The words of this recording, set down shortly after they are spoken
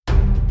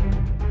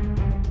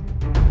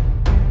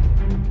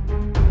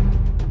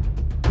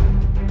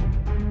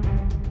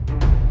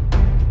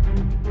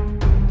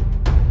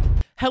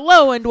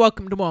Hello and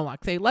welcome to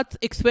Morlocks, a Let's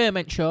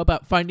Experiment show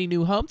about finding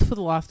new homes for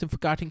the lost and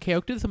forgotten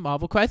characters of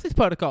Marvel Crisis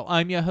Protocol.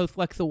 I'm your host,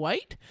 Lexa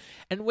White,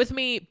 and with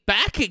me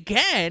back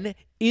again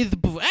is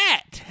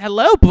Brett.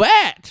 Hello,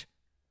 Brett!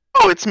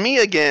 Oh, it's me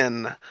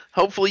again.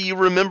 Hopefully you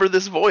remember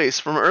this voice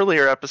from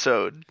earlier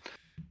episode.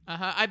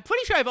 I'm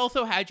pretty sure I've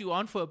also had you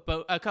on for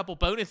a couple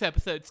bonus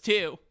episodes,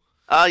 too.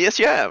 Yes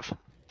you have.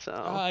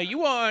 You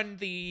were on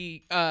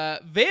the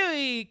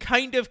very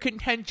kind of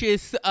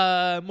contentious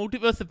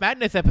Multiverse of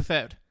Madness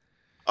episode.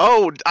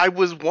 Oh, I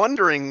was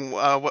wondering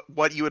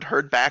what you had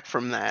heard back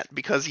from that,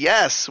 because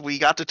yes, we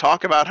got to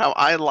talk about how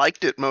I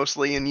liked it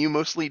mostly and you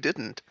mostly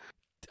didn't.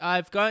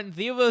 I've gotten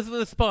zero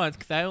response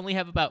because I only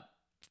have about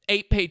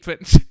 8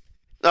 patrons.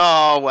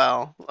 Oh,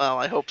 well,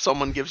 I hope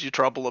someone gives you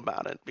trouble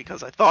about it,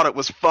 because I thought it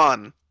was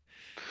fun.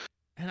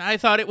 And I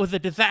thought it was a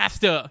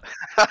disaster.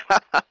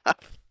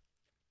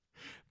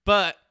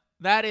 But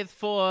that is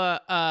for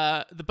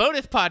the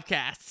bonus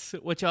podcasts,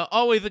 which are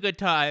always a good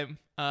time.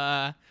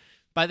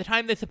 By the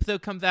time this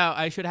episode comes out,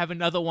 I should have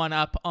another one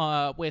up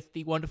with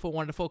the wonderful,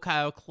 wonderful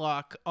Kyle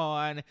Clark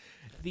on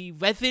the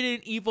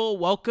Resident Evil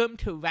Welcome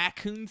to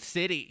Raccoon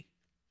City.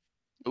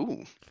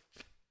 Ooh.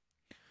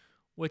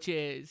 Which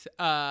is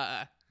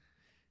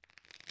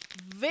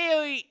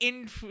very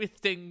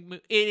interesting.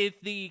 It is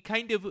the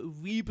kind of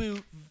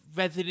reboot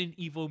Resident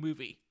Evil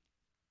movie.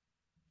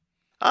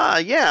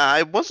 Yeah,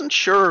 I wasn't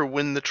sure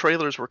when the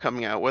trailers were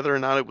coming out, whether or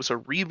not it was a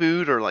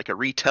reboot or like a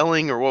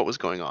retelling or what was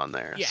going on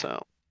there. Yeah.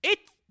 So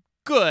It's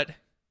good,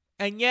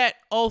 and yet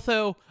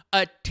also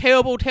a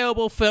terrible,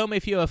 terrible film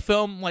if you're a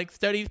film like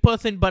studies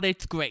person, but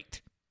it's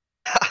great.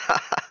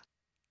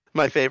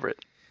 My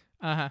favorite.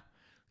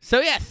 So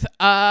yes,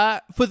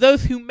 for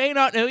those who may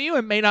not know you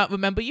and may not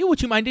remember you,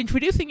 would you mind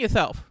introducing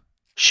yourself?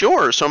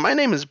 Sure. So my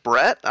name is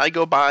Brett. I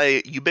go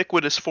by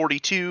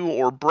Ubiquitous42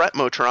 or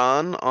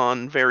Brettmotron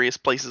on various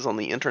places on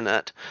the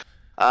internet.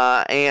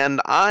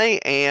 And I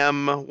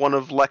am one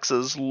of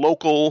Lexa's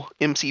local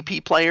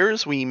MCP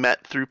players. We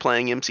met through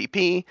playing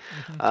MCP.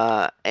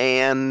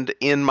 And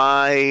in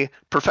my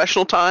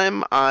professional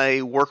time,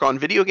 I work on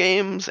video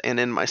games,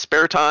 and in my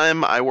spare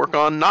time, I work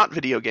on not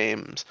video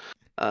games.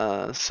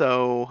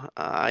 So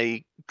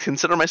I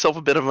consider myself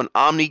a bit of an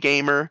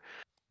omni-gamer.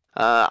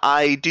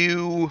 I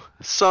do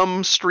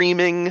some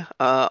streaming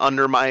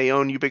under my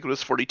own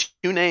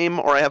Ubiquitous42 name,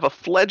 or I have a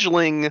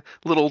fledgling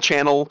little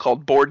channel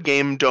called Board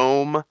Game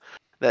Dome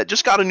that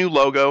just got a new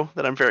logo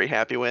that I'm very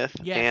happy with,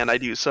 and I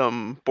do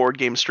some board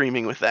game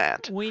streaming with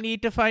that. We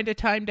need to find a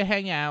time to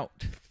hang out.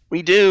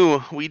 We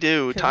do.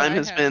 Time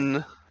has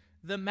been...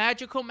 The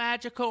magical,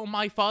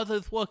 my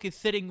father's work is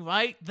sitting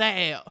right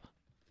there.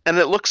 And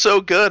it looks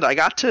so good. I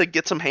got to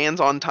get some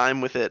hands-on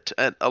time with it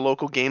at a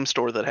local game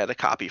store that had a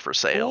copy for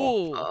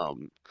sale.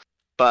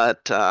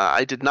 But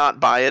I did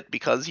not buy it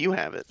because you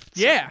have it. So.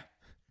 Yeah.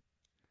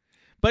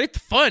 But it's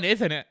fun,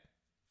 isn't it?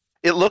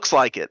 It looks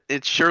like it.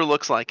 It sure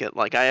looks like it.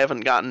 Like, I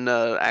haven't gotten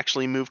to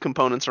actually move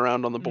components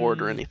around on the board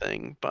or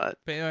anything, but...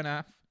 Fair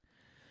enough.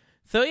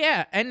 So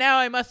yeah, and now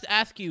I must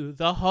ask you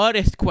the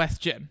hardest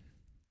question.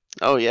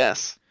 Oh,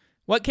 yes.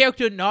 What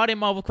character not in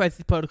Marvel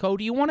Crisis Protocol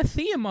do you want to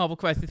see in Marvel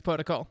Crisis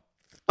Protocol?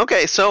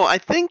 Okay, so I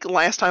think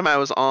last time I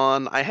was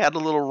on, I had a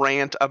little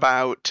rant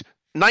about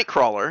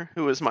Nightcrawler,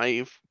 who is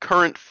my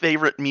current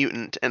favorite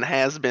mutant and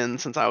has been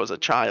since I was a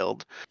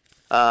child.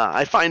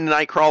 I find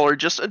Nightcrawler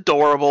just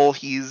adorable.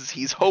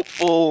 He's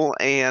hopeful,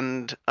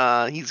 and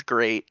he's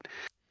great.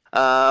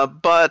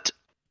 But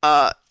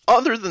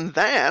other than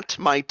that,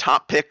 my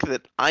top pick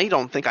that I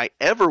don't think I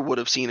ever would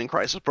have seen in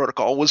Crisis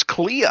Protocol was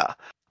Clea.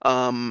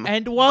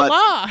 And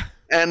voila!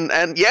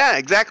 And yeah,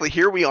 exactly.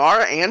 Here we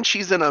are, and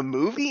she's in a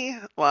movie.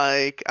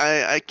 Like,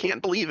 I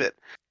can't believe it.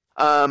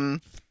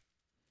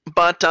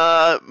 But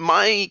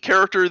my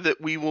character that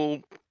we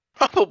will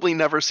probably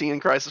never see in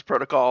Crisis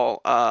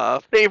Protocol,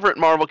 favorite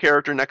Marvel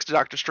character next to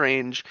Doctor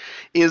Strange,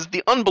 is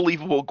the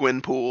unbelievable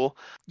Gwenpool.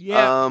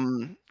 Yeah.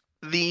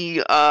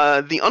 The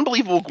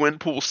Unbelievable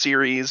Gwenpool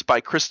series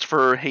by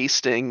Christopher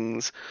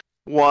Hastings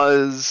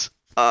was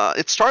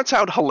it starts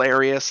out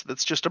hilarious.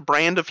 That's just a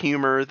brand of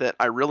humor that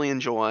I really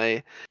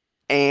enjoy,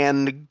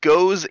 and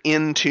goes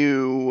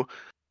into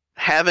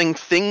having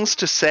things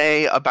to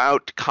say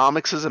about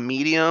comics as a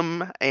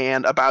medium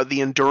and about the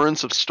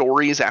endurance of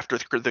stories after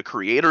the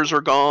creators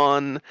are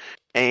gone,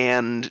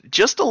 and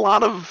just a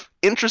lot of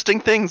interesting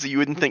things that you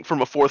wouldn't think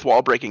from a fourth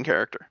wall breaking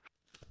character.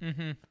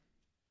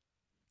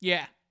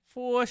 Yeah,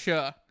 for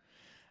sure.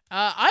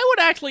 I would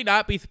actually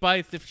not be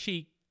surprised if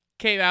she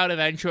came out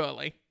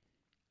eventually.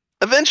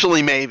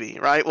 Eventually, maybe,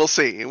 right? We'll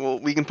see.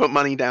 We can put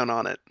money down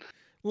on it.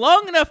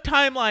 Long enough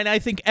timeline, I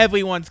think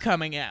everyone's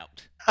coming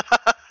out.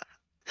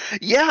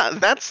 Yeah,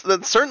 that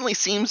certainly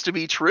seems to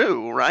be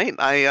true, right?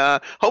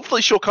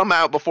 Hopefully she'll come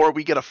out before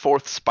we get a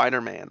fourth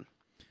Spider-Man.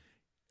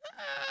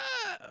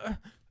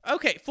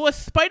 Okay, for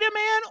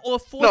Spider-Man or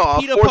for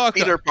Peter fourth Parker?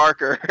 Peter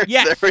Parker.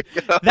 Yes, there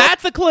we go.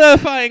 That's a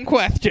clarifying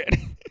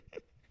question.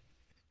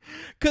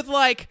 Because,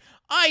 like,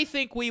 I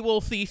think we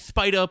will see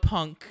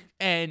Spider-Punk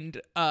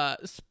and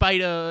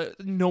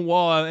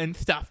Spider-Noir and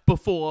stuff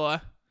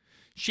before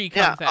she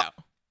comes out.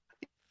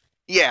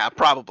 Yeah,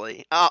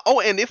 probably.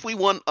 And if we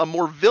want a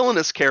more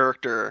villainous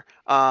character,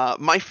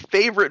 my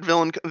favorite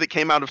villain that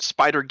came out of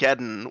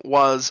Spider-Geddon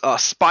was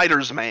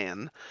Spiders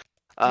Man.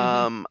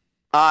 Mm-hmm.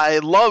 I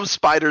love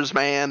Spiders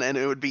Man, and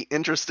it would be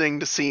interesting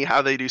to see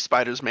how they do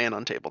Spiders Man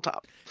on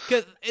tabletop.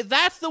 Because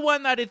that's the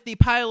one that is the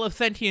pile of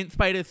sentient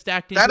spiders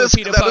stacked into That a is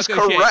Peter Parker shape.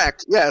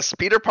 correct. Yes,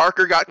 Peter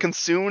Parker got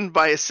consumed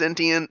by a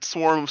sentient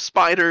swarm of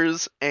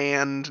spiders,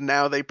 and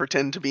now they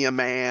pretend to be a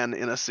man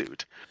in a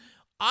suit.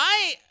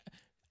 I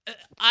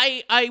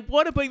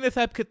want to bring this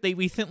up because they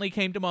recently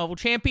came to Marvel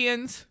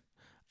Champions,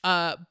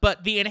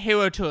 but the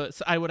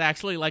Inheritors I would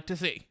actually like to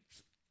see.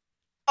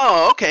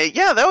 Oh, okay.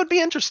 Yeah, that would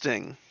be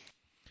interesting.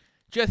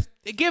 Just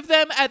give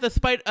them as a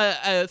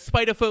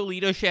Spider-Foe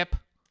leadership,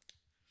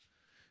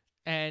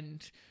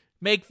 and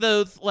make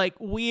those like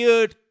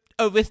weird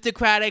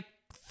aristocratic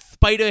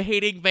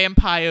spider-hating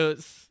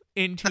vampires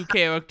into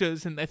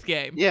characters in this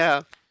game.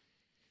 Yeah.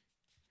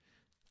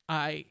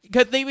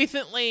 Because they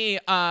recently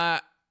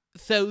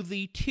so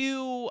the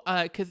two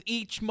because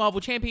each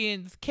Marvel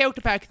Champions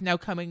character pack is now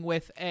coming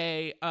with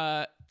a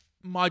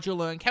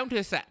modular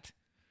encounter set.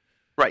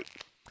 Right.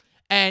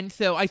 And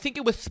so I think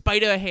it was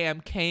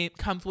Spider-Ham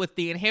comes with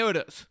the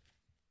Inheritors.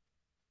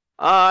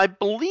 I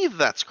believe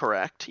that's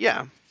correct.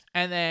 Yeah.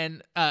 And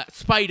then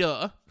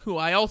Spider, who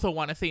I also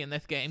want to see in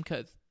this game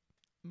because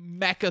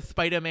Mecha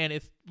Spider-Man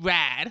is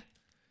rad.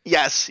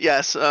 Yes.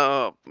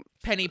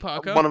 Penny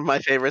Parker. One of my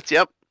favorites.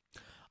 Yep.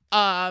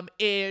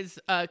 Is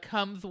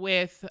comes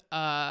with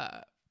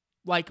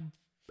like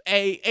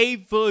a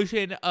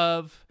version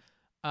of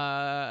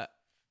Iron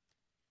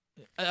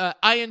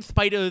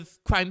Spider's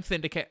Crime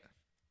Syndicate.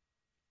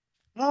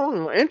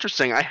 Oh,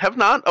 interesting. I have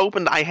not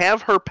opened. I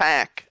have her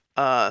pack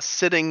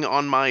sitting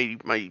on my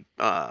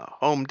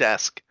home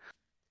desk,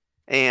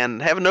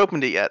 and haven't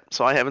opened it yet,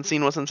 so I haven't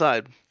seen what's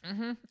inside.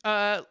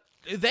 Mm-hmm.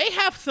 They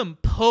have some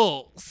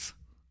pulls.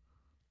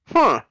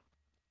 Huh.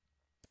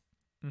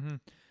 Mm-hmm.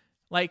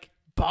 Like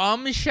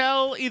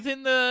Bombshell is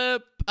in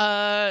the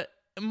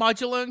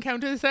modular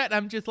encounter set.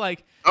 I'm just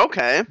like,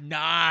 Okay.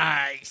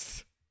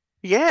 nice.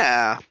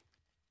 Yeah.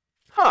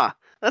 Huh.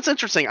 That's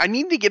interesting. I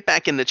need to get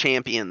back into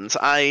Champions.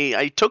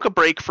 I took a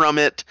break from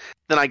it,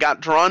 then I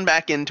got drawn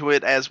back into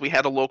it as we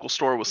had a local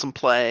store with some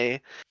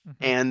play,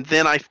 and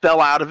then I fell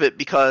out of it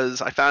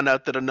because I found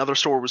out that another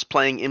store was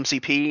playing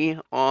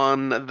MCP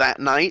on that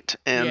night,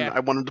 and Yeah. I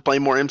wanted to play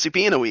more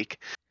MCP in a week.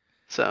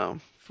 So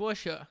For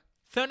sure.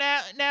 So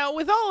now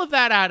with all of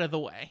that out of the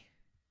way,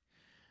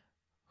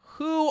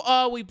 who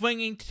are we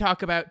bringing to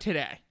talk about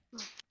today?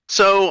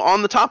 So,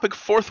 on the topic of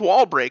fourth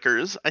wall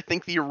breakers, I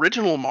think the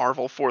original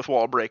Marvel fourth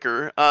wall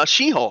breaker,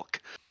 She-Hulk.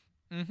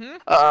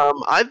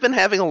 Mm-hmm. I've been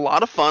having a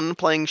lot of fun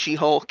playing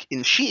She-Hulk in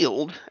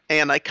S.H.I.E.L.D.,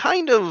 and I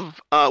kind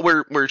of,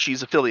 where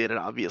she's affiliated,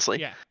 obviously.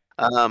 Yeah.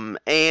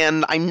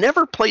 And I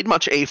never played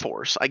much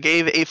A-Force. I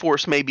gave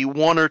A-Force maybe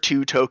 1 or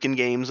 2 token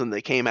games when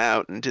they came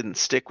out and didn't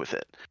stick with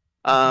it.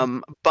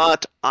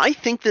 But I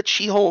think that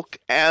She-Hulk,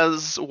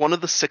 as one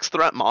of the 6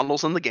 threat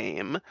models in the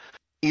game,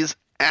 is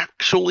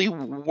actually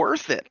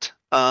worth it.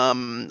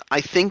 I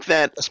think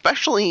that,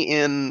 especially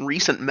in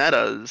recent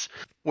metas,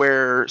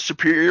 where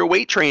superior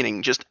weight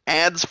training just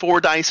adds 4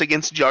 dice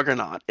against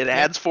Juggernaut, it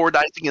adds 4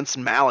 dice against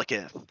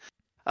Malekith.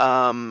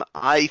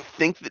 I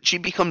think that she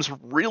becomes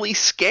really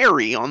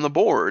scary on the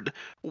board,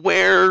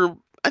 where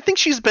I think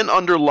she's been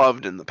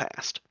underloved in the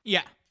past.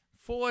 Yeah,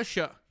 for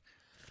sure.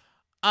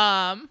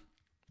 Of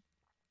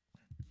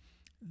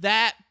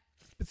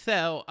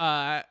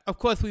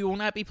course, we will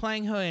not be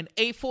playing her in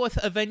A-Force,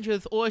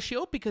 Avengers, or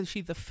S.H.I.E.L.D. because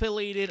she's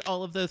affiliated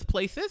all of those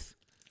places.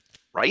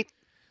 Right?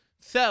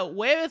 So,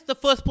 where is the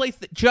first place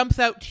that jumps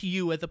out to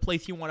you as a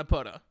place you want to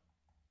put her?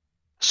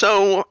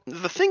 So,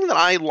 the thing that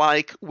I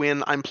like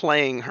when I'm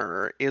playing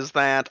her is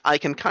that I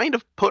can kind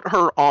of put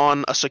her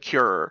on a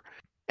secure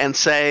and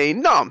say,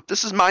 no,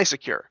 this is my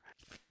secure.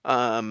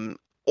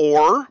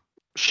 Or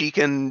she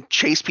can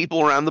chase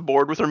people around the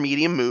board with her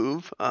medium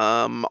move.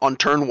 On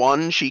turn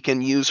 1, she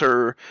can use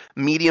her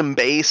medium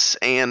base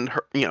and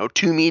her,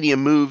 2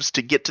 medium moves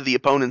to get to the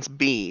opponent's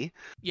B.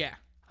 Yeah.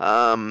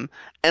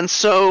 And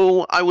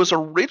so I was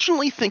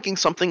originally thinking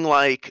something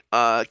like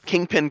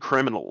Kingpin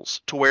Criminals,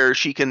 to where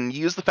she can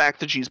use the fact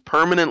that she's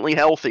permanently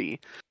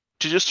healthy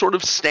to just sort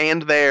of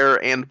stand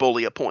there and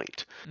bully a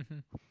point. Mm-hmm.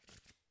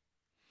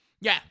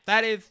 Yeah,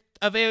 that is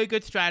a very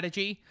good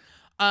strategy.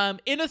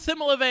 In a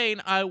similar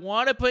vein, I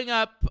want to bring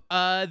up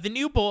the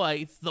new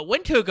boys, the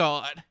Winter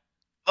Guard.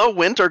 The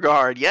Winter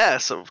Guard,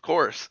 yes, of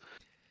course.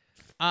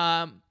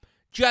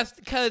 Just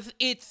because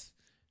it's...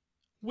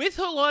 With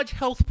her large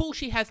health pool,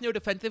 she has no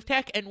defensive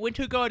tech, and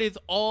Winter Guard is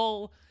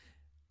all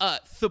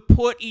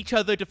support each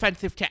other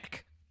defensive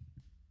tech.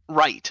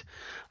 Right.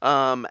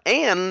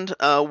 And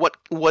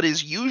what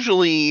is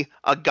usually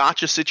a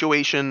gotcha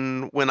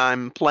situation when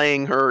I'm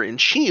playing her in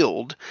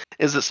S.H.I.E.L.D.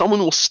 is that someone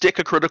will stick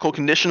a critical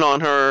condition on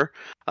her,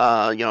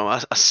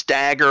 a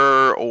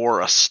stagger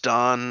or a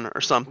stun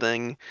or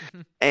something,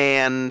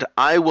 and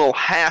I will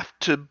have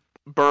to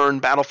burn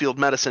Battlefield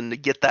Medicine to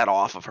get that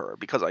off of her,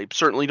 because I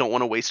certainly don't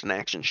want to waste an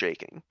action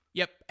shaking.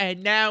 Yep,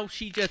 and now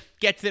she just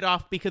gets it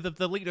off because of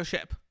the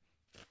leadership.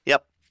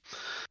 Yep.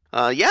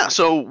 Yeah,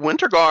 so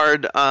Winter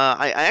Guard,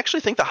 I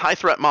actually think the high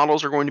threat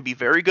models are going to be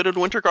very good at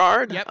Winter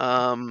Guard.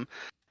 Yep.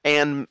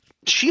 And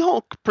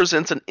She-Hulk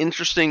presents an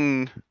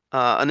interesting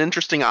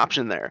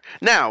option there.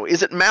 Now,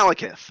 is it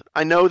Malekith?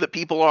 I know that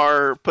people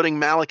are putting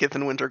Malekith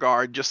in Winter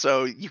Guard just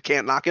so you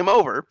can't knock him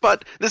over,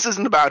 but this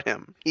isn't about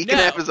him. He can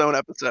have his own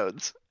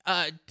episodes.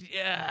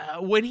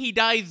 When he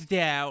dies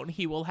down,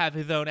 he will have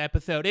his own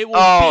episode. It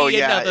will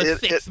be another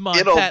 6 months.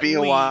 It'll be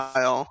a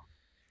while.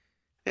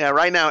 Yeah,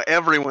 right now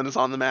everyone is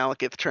on the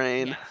Malekith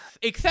train. Yes,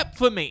 except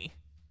for me.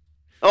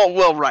 Oh,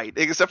 well, right.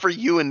 Except for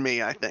you and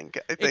me, I think.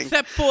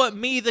 Except for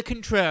me, the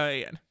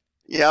contrarian.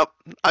 Yep.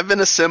 I've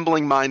been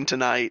assembling mine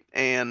tonight,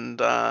 and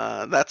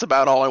that's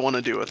about all I want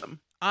to do with them.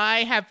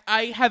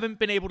 I haven't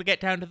been able to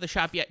get down to the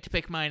shop yet to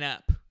pick mine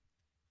up.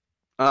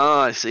 Oh,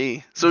 I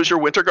see. So is your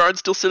Winter Guard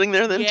still sitting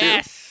there then, too?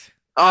 Yes.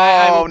 Oh,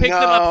 I will pick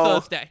them up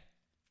Thursday.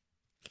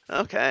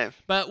 Okay.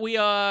 But we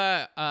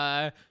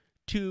are,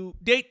 to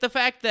date the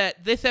fact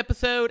that this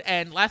episode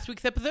and last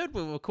week's episode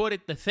were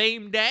recorded the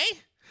same day,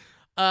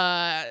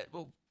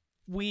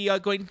 we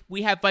have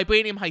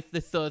Vibranium Heist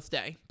this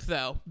Thursday,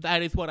 so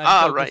that is what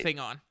I'm focusing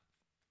on.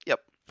 Yep,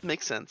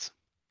 makes sense.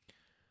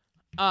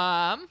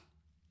 But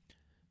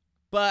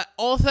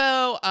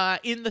also,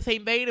 in the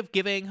same vein of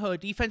giving her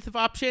defensive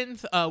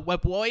options,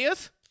 Web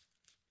Warriors.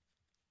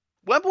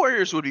 Web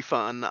Warriors would be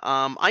fun.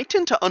 I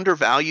tend to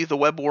undervalue the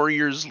Web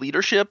Warriors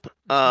leadership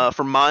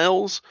for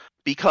Miles,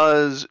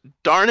 because,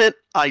 darn it,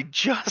 I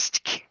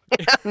just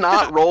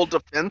cannot roll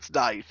defense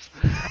dice.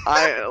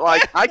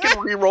 I can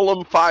re-roll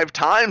them 5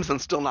 times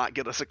and still not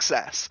get a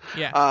success.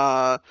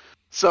 Yeah.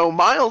 So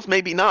Miles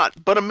maybe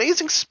not, but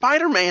Amazing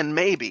Spider-Man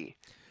maybe,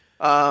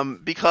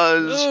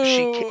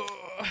 because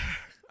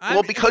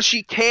because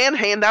she can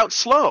hand out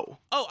slow.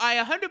 Oh,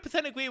 I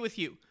 100% agree with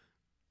you.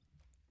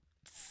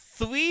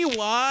 3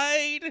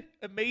 wide,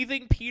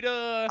 Amazing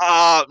Peter.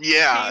 Yeah,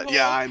 She-Hulk,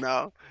 I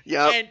know.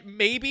 Yep. And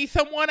maybe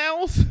someone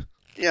else.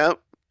 Yep.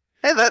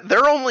 Hey,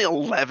 they're only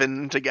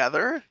 11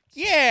 together.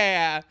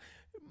 Yeah.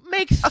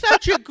 Makes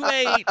such a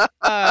great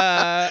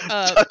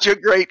such a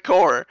great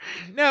core.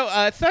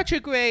 No, such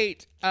a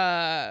great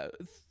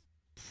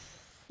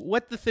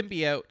what the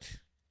symbiote?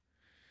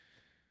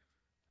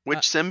 Which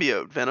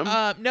symbiote? Venom?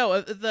 No,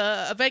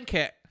 the event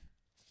kit.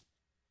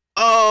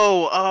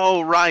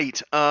 Oh,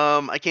 right.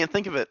 I can't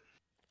think of it.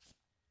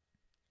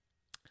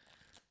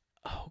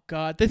 Oh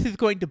god, this is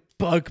going to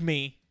bug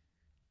me.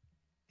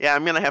 Yeah,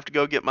 I'm gonna have to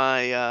go get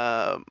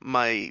my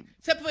my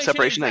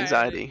separation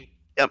anxiety.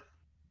 Yep.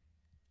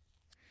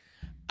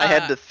 I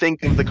had to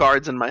think of the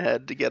cards in my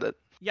head to get it.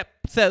 Yep.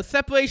 So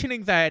separation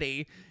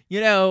anxiety.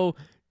 You know,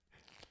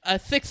 a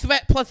 6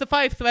 threat plus a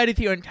 5 threat is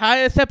your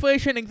entire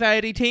separation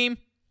anxiety team.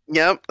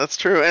 Yep, that's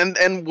true,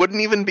 and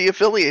wouldn't even be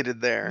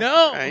affiliated there.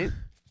 No. Right?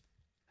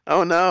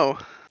 Oh no.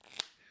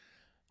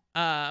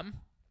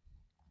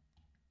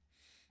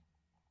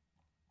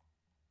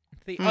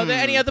 Are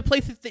there any other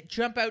places that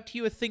jump out to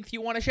you as things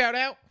you want to shout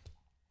out?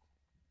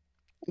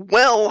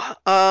 Well,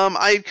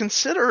 I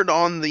considered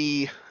on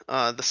the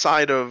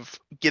side of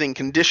getting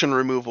condition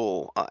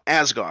removal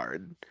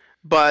Asgard,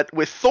 but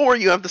with Thor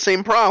you have the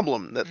same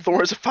problem, that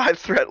Thor is a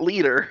 5-threat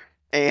leader,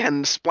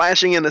 and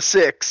splashing in a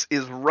 6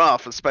 is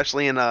rough,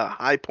 especially in a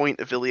high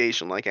point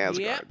affiliation like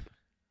Asgard.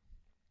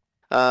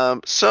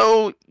 Yep.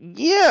 So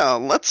yeah,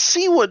 let's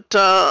see what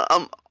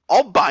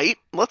I'll bite.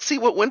 Let's see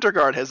what Winter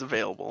Guard has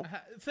available.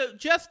 So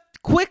just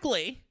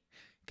quickly,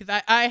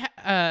 because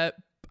I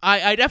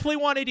definitely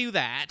want to do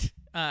that,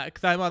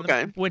 because I'm on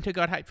the Winter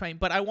Guard hype train.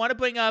 But I want to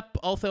bring up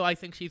also, I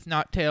think she's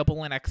not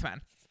terrible in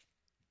X-Men.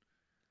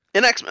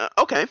 In X-Men,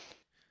 okay.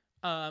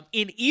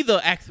 In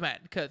either X-Men,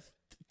 because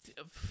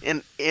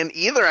in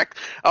either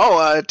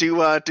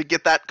to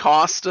get that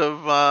cost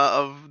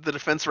of the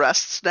defense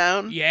rests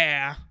down.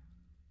 Yeah.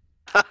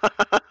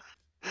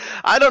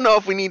 I don't know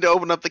if we need to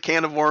open up the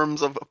can of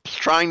worms of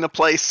trying to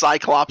play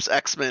Cyclops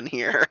X-Men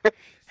here.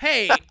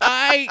 Hey,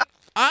 I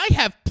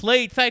have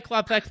played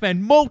Cyclops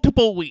X-Men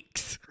multiple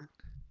weeks.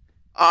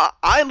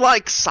 I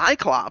like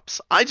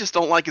Cyclops. I just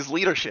don't like his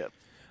leadership.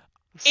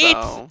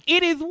 So.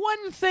 It is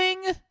one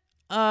thing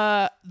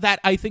that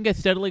I think has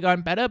steadily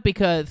gotten better,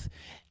 because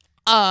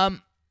I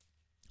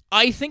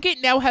think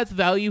it now has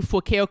value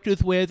for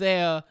characters where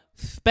their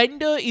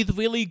spender is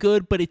really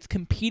good, but it's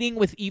competing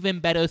with even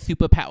better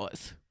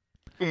superpowers.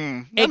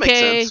 That makes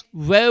sense.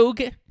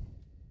 Rogue,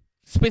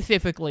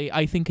 specifically,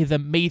 I think is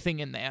amazing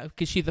in there,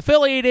 because she's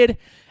affiliated,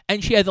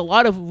 and she has a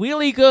lot of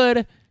really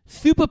good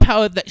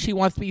superpowers that she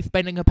wants to be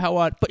spending her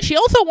power on, but she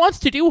also wants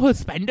to do her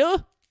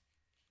spender.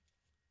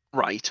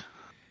 Right.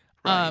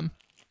 And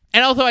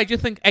also, I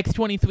just think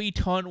X-23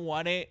 turn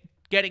 1,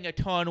 getting a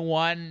turn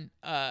 1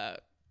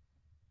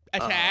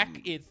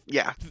 attack is...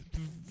 Yeah.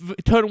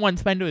 Turn 1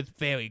 spender is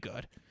very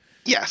good.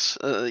 Yes.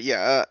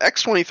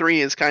 X-23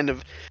 is kind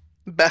of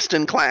best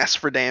in class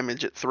for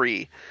damage at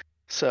 3.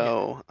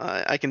 So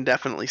I can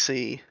definitely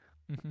see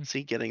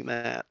getting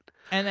that.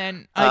 And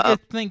then I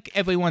just think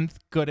everyone's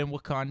good in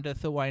Wakanda,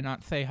 so why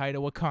not say hi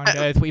to Wakanda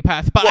as we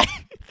pass by? Well,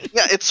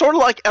 yeah, it's sort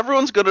of like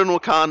everyone's good in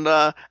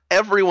Wakanda,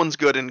 everyone's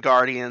good in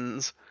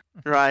Guardians,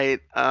 right?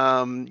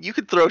 You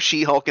could throw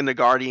She-Hulk into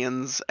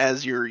Guardians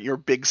as your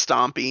big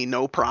stompy,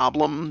 no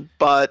problem,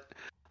 but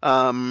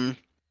that's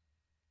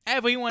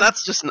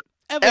just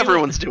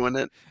everyone's doing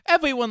it.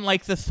 Everyone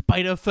likes the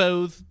spider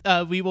foes.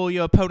 Reroll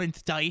your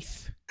opponent's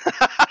dice.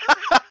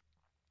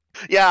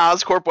 Yeah,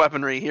 Oscorp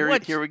weaponry. Here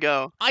we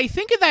go. I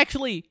think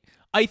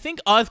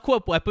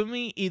Oscorp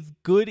weaponry is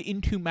good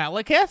into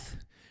Malekith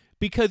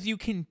because you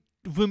can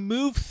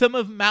remove some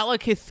of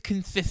Malekith's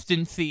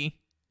consistency.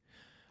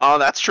 Oh,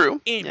 that's true.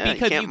 Yeah, you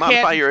can't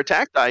modify your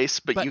attack dice,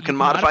 but you can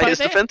modify his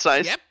defense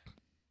dice. Yep.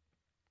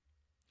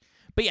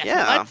 But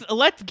yeah.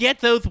 Let's get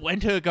those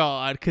Winter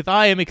Guard because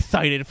I am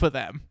excited for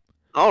them.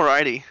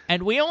 Alrighty.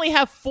 And we only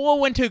have 4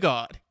 Winter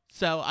Guard,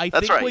 so I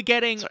think we're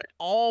getting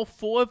all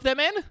 4 of them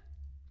in.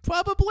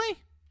 Probably.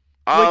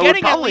 We're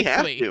getting at least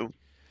 3.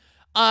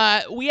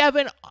 We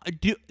haven't.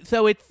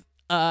 So it's.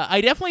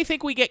 I definitely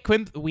think we get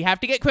We have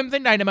to get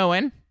Crimson Dynamo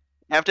in.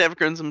 Have to have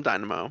Crimson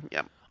Dynamo.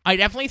 Yep. I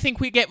definitely think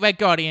we get Red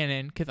Guardian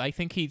in because I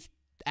think he's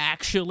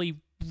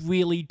actually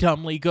really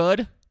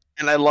good.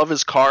 And I love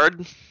his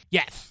card.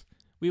 Yes,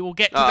 we will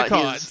get to the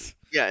cards.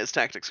 His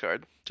tactics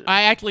card.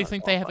 I actually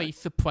think they have a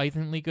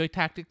surprisingly good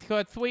tactics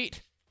card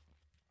suite.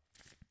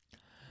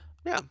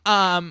 Yeah.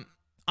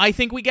 I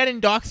think we get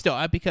in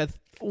Darkstar because.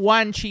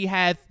 One, she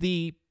has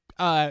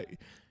her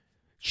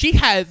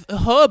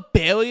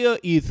barrier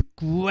is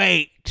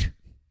great.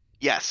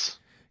 Yes.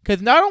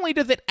 Because not only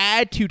does it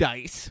add 2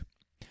 dice,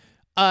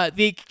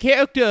 this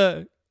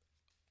character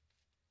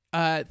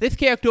or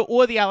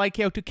the allied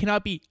character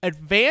cannot be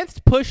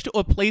advanced, pushed,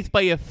 or placed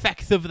by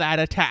effects of that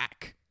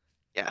attack.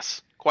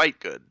 Yes,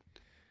 quite good.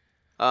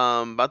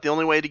 About the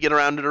only way to get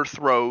around it are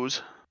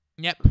throws.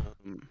 Yep.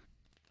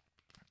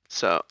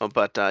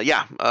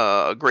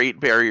 A great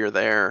barrier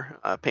there.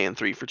 Paying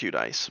 3 for 2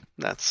 dice.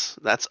 That's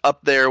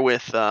up there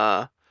with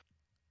what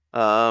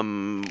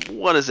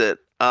is it?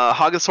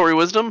 Hoggoth's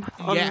Wisdom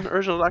on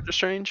Original Doctor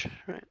Strange,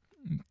 right?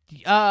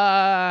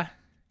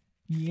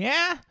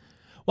 Yeah.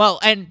 Well,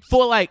 and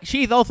for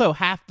she's also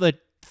half the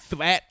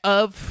threat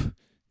of.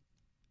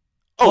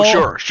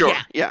 Oh, sure,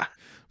 yeah.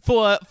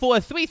 For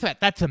a 3 threat,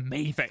 that's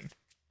amazing.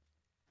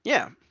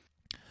 Yeah.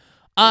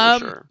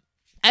 Sure.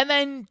 And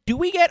then, do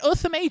we get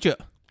Ursa Major?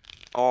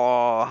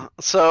 Oh,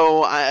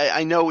 so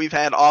I know we've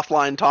had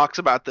offline talks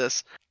about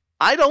this.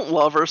 I don't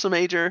love Ursa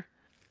Major.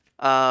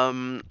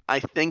 I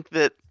think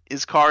that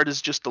his card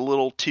is just a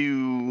little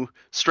too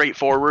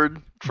straightforward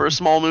for a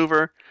small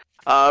mover.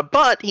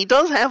 But he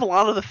does have a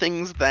lot of the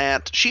things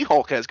that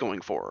She-Hulk has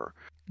going for her,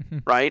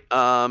 right?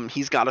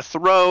 He's got a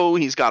throw,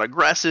 he's got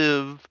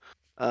aggressive,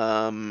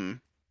 but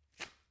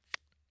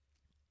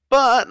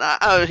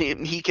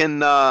he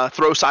can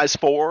throw size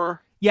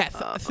 4. Yes,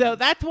 so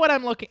that's what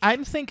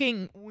I'm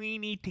thinking we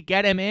need to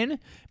get him in,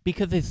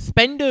 because his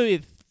spender is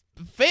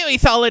very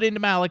solid into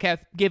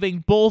Malekith,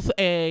 giving both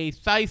a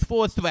size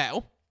 4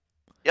 throw.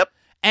 Yep.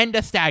 And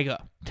a stagger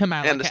to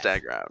Malekith. And a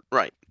stagger out,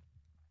 right.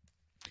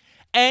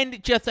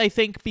 And just, I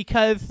think,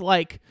 because,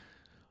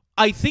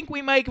 I think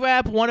we might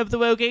grab one of the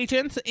rogue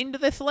agents into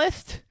this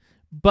list,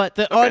 but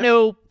there are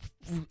no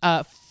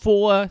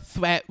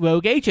 4-threat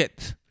rogue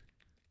agents.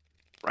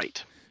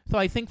 Right. So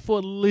I think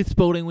for list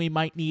building, we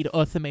might need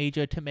Ursa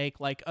Major to make,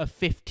 a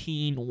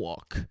 15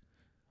 walk.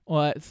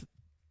 Or,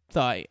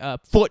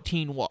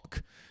 14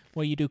 walk.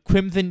 Where you do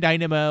Crimson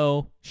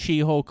Dynamo,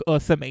 She-Hulk,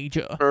 Ursa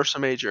Major. Ursa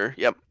Major,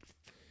 yep.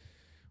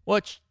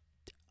 Which,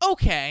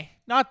 okay,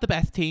 not the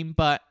best team,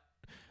 but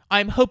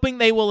I'm hoping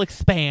they will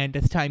expand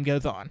as time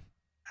goes on.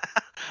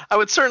 I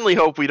would certainly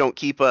hope we don't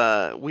keep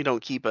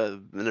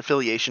an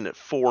affiliation at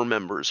 4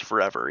 members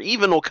forever.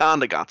 Even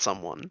Wakanda got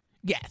someone.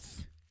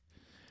 Yes.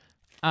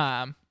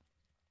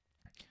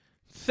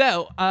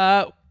 So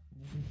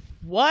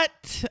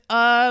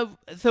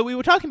we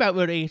were talking about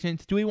road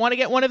agents. Do we want to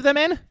get one of them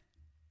in?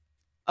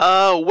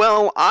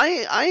 Well,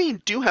 I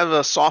do have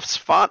a soft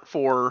spot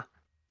for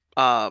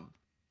both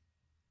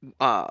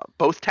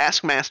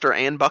Taskmaster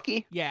and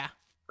Bucky. Yeah.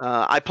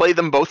 I play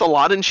them both a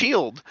lot in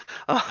S.H.I.E.L.D.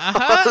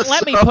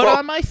 Let me put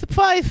on my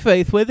surprise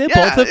face where they're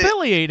both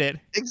affiliated.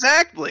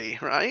 Exactly,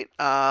 right?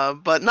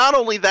 But not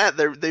only that,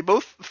 they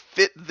both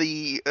fit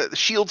the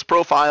S.H.I.E.L.D.'s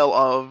profile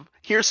of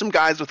here's some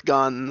guys with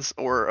guns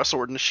or a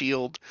sword and a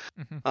shield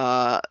who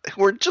are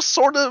just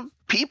sort of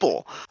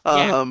people.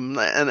 And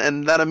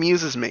that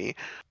amuses me.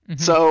 Mm-hmm.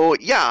 So,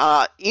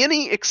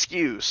 any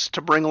excuse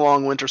to bring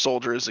along Winter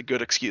Soldier is a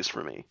good excuse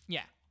for me.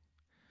 Yeah.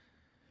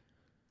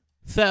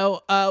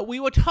 So, we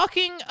were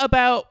talking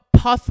about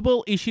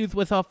possible issues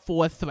with our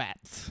 4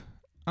 threats,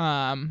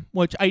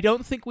 which I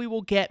don't think we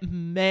will get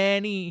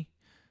many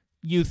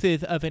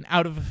uses of an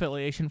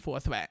out-of-affiliation 4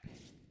 threat.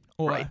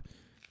 Right.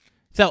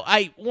 So,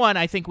 I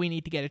think we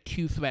need to get a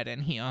 2 threat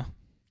in here,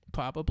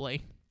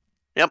 probably.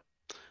 Yep.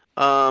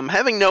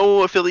 Having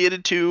no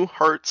affiliated 2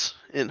 hurts.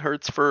 It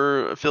hurts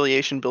for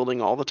affiliation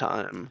building all the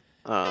time.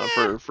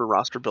 for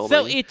roster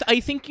building. So I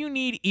think you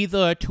need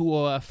either a 2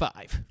 or a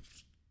 5.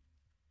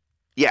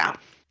 Yeah.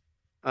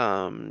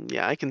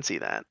 Yeah, I can see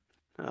that.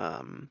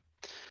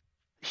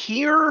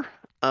 Here,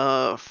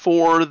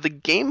 for the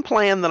game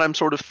plan that I'm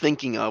sort of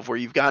thinking of, where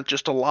you've got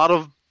just a lot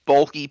of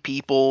bulky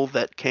people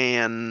that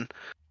can,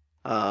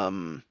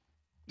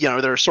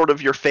 they're sort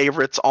of your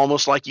favorites,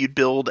 almost like you'd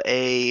build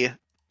a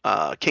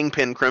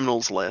Kingpin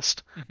Criminals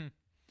list. Mm-hmm.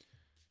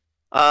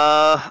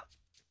 I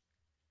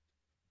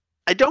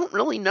don't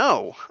really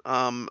know.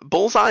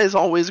 Bullseye is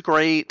always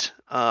great.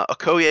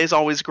 Okoye is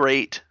always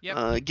great.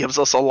 Yep. Gives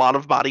us a lot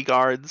of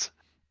bodyguards.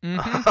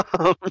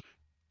 Mm-hmm.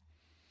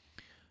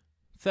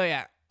 So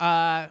yeah,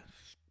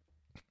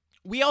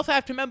 we also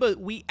have to remember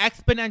we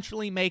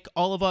exponentially make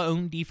all of our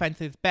own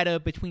defenses better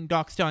between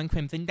Darkstar and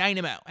Crimson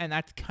Dynamo, and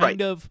that's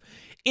kind of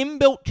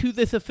inbuilt to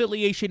this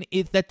affiliation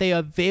is that they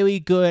are very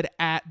good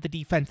at the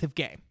defensive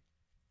game.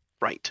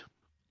 Right.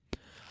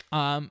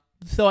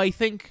 So I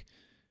think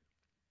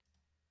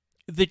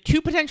the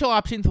two potential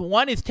options,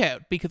 one is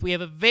Toad, because we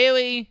have a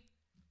very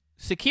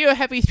secure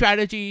heavy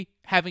strategy,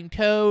 having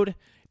Toad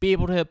be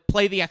able to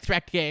play the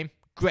extract game,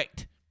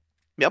 great.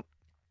 Yep.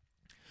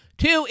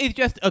 2 is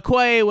just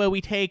Okoye, where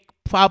we take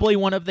probably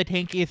one of the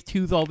tankiest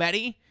 2s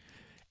already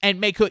and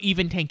make her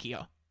even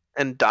tankier.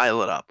 And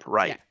dial it up,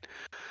 right.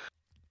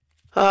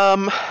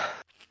 Yeah.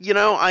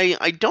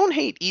 I don't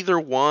hate either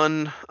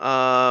one.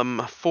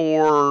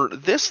 For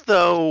this,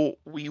 though,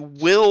 we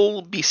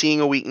will be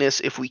seeing a weakness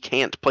if we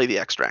can't play the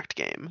extract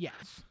game.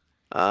 Yes.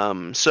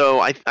 So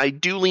I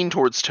do lean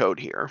towards Toad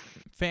here.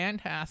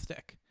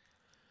 Fantastic.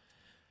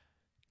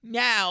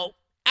 Now,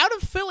 out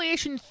of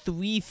Affiliation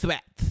 3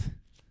 threats,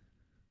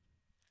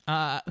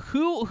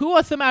 who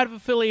are some out of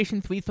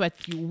Affiliation 3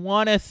 threats you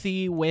want to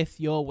see with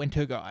your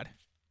Winter Guard?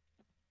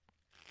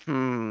 There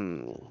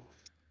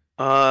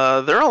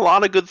are a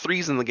lot of good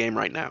 3s in the game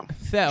right now.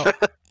 So,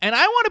 and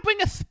I want to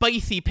bring a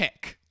spicy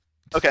pick.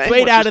 Okay.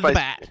 Straight out of the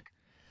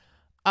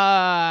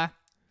bat.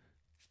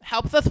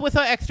 Helps us with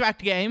our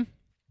extract game,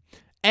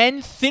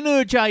 and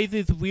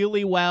synergizes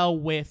really well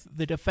with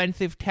the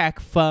defensive tech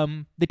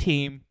from the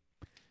team,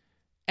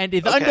 and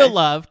is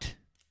underloved.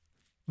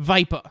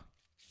 Viper.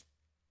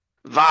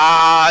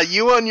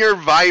 You and your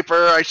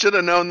Viper. I should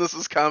have known this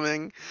was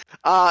coming.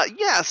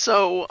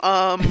 So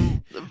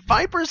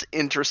Viper's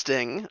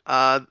interesting.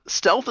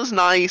 Stealth is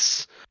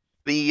nice.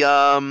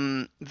 I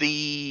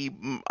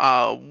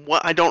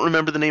don't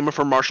remember the name of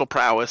her martial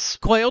prowess.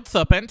 Coiled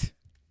Serpent.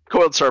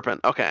 Coiled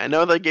Serpent. Okay, I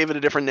know they gave it a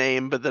different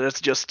name, but then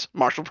it's just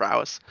martial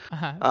prowess.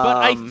 Uh-huh.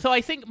 But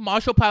I think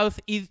martial prowess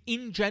is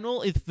in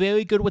general is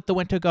very good with the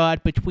Winter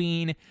Guard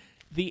between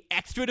the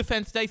extra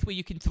defense dice where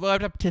you can throw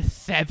it up to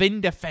 7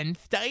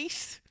 defense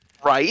dice.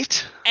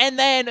 Right. And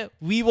then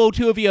reroll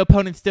 2 of your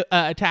opponent's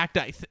attack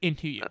dice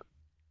into you.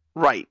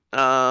 Right.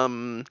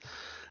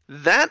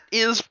 That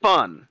is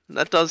fun.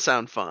 That does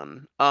sound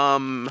fun.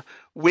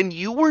 When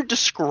you were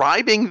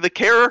describing the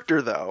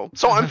character, though,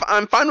 so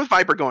I'm fine with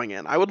Viper going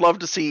in. I would love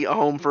to see a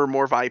home for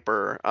more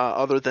Viper,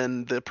 other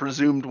than the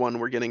presumed one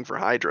we're getting for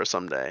Hydra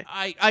someday.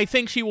 I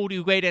think she will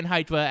do great in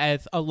Hydra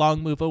as a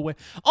long mover.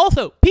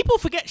 Also, people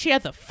forget she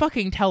has a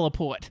fucking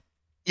teleport.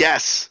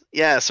 Yes,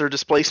 her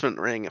displacement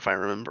ring, if I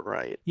remember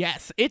right.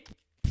 Yes,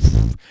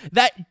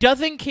 that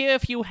doesn't care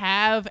if you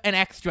have an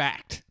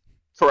extract.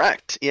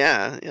 Correct.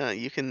 Yeah,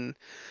 you can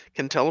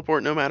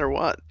teleport no matter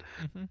what.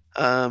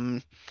 Mm-hmm.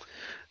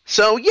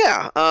 So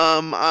yeah,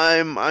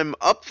 I'm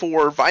up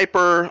for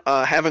Viper.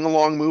 Having a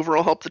long mover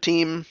will help the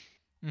team.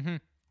 Mm-hmm.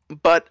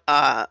 But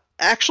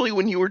actually,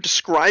 when you were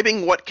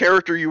describing what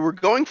character you were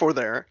going for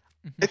there,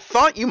 I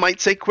thought you might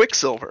say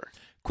Quicksilver.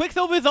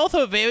 Quicksilver is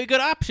also a very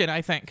good option,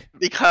 I think.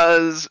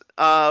 Because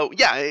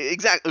yeah,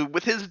 exactly.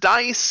 With his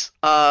dice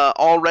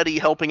already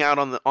helping out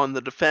on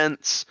the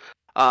defense,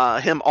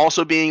 him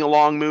also being a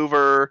long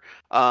mover,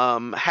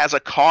 has a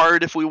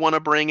card if we want to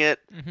bring it,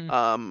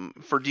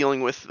 for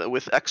dealing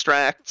with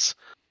extracts.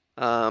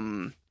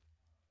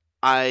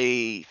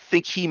 I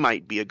think he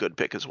might be a good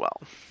pick as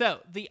well. So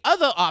the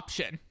other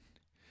option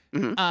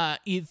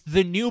is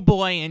the new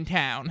boy in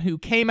town who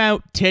came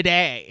out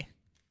today.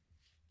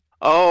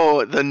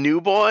 Oh, the new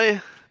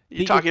boy?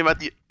 You talking about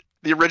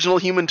the original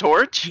Human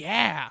Torch?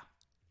 Yeah.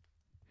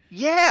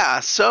 Yeah,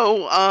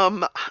 so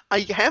I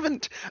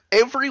haven't.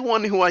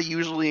 Everyone who I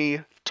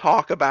usually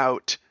talk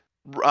about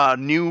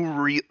new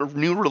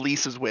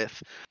releases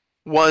with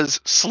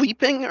was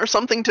sleeping or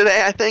something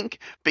today, I think,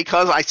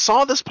 because I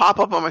saw this pop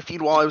up on my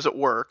feed while I was at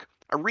work.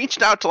 I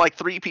reached out to like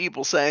 3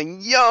 people saying,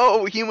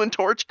 "Yo, Human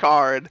Torch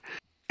card,"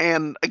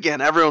 and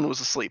again, everyone was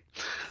asleep.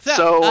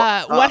 So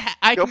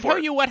I can tell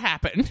you what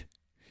happened.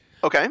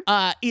 Okay.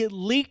 It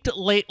leaked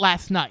late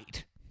last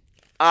night.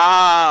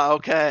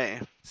 Okay.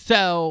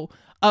 So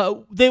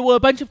there were a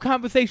bunch of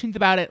conversations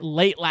about it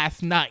late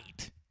last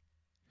night.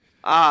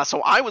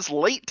 So I was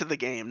late to the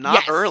game,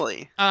 not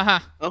early.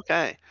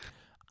 Okay.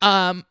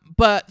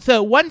 But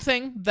so one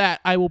thing that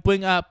I will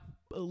bring up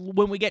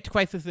when we get to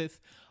Crisis is,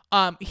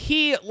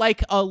 he,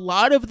 like a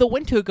lot of the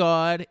Winter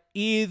Guard,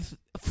 is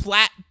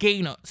flat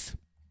gainers.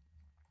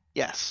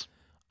 Yes.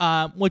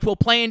 which will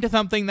play into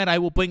something that I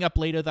will bring up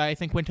later that I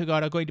think Winter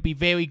Guard are going to be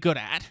very good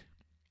at.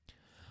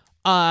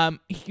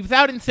 He's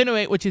out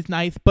Incinerate, which is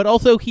nice, but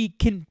also he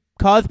can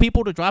cause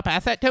people to drop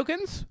asset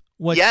tokens.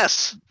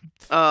 Yes.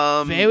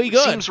 Very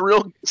good.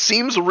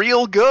 Seems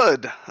real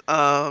good.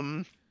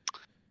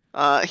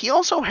 He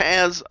also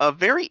has a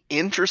very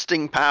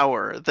interesting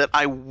power that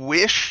I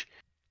wish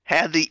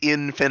had the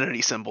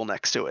infinity symbol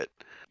next to it.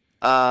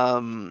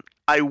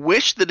 I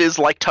wish that his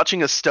like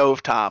touching a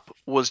stovetop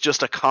was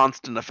just a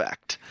constant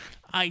effect.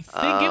 I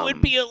think it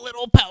would be a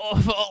little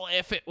powerful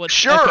if it was.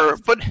 Sure,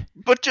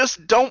 but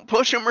just don't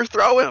push him or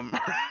throw him.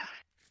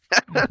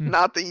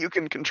 Not that you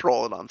can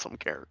control it on some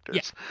characters.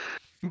 Yeah.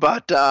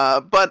 But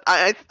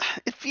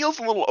it feels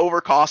a little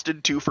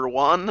overcosted 2 for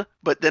 1,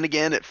 but then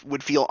again it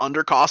would feel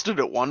undercosted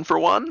at 1 for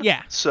 1.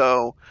 Yeah.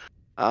 So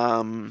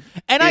and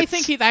I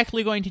think he's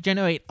actually going to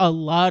generate a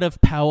lot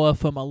of power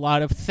from a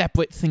lot of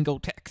separate single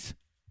ticks.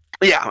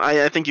 Yeah,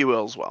 I think he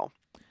will as well.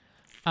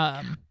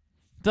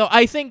 So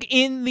I think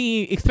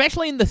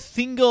especially in the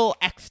single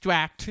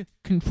extract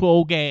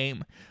control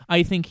game,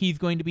 I think he's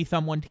going to be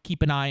someone to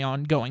keep an eye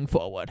on going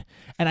forward.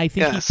 And I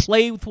think he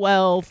plays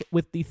well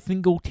with the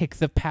single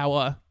ticks of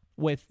power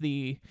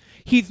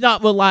he's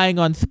not relying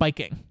on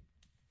spiking.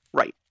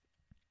 Right.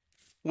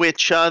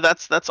 Which,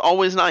 that's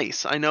always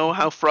nice. I know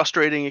how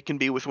frustrating it can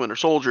be with Winter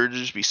Soldier to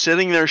just be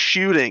sitting there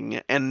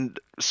shooting and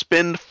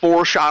spend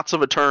 4 shots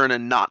of a turn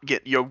and not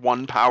get your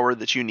 1 power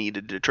that you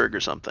needed to trigger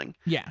something.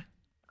 Yeah.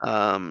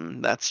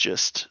 That's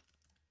just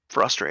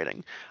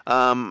frustrating.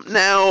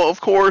 Now,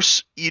 of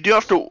course, you do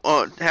have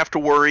to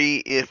worry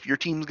if your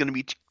team's going to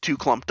be too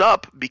clumped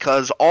up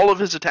because all of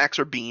his attacks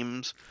are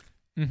beams.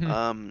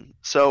 Mm-hmm.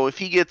 So if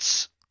he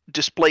gets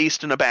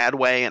displaced in a bad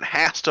way and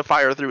has to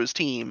fire through his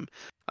team,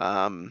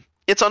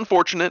 it's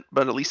unfortunate,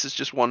 but at least it's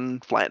just 1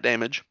 flat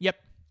damage. Yep.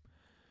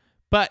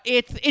 But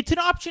it's an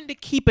option to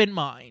keep in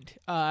mind.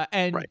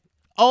 And right.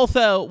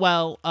 Also,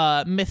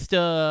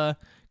 Mr.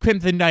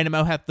 Crimson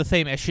Dynamo has the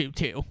same issue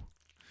too.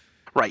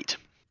 Right.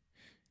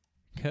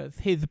 Because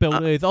his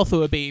ability is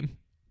also a beam.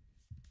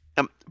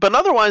 But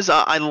otherwise,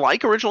 I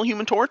like Original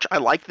Human Torch. I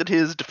like that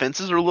his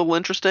defenses are a little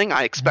interesting.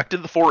 I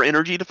expected the 4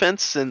 energy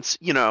defense since,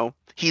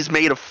 he's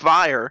made of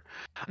fire.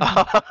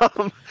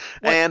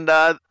 And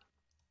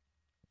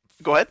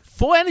go ahead.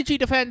 4 energy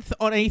defense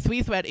on a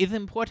 3 threat is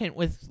important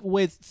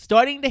with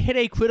starting to hit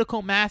a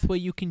critical mass where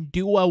you can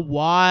do a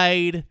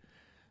wide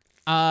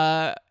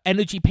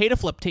energy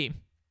pay-to-flip team.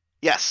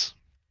 Yes.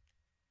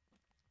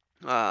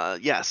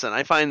 Yes, and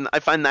I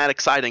find that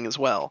exciting as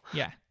well.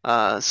 Yeah.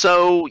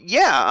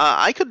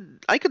 I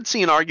could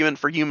see an argument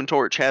for Human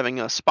Torch having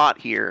a spot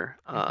here,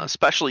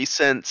 especially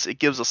since it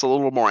gives us a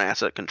little more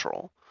asset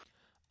control.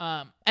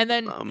 And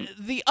then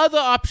the other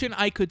option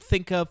I could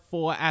think of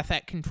for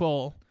asset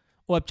control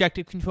or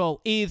objective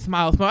control is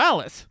Miles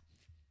Morales.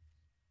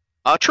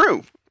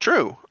 True.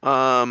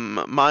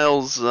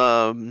 Miles,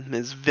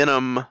 his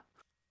Venom,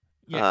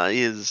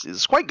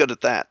 is quite good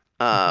at that.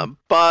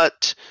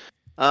 But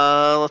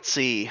let's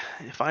see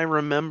if I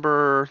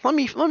remember. Let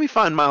me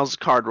find Miles'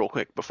 card real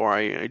quick before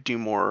I do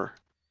more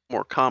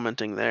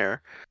commenting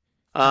there.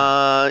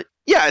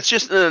 It's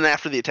just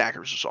after the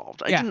attacker is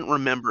resolved. I didn't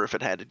remember if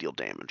it had to deal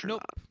damage or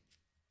not.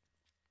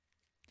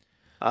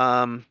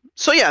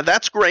 So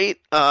that's great.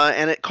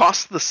 And it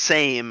costs the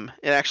same.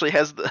 It actually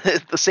has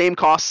the same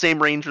cost,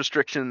 same range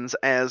restrictions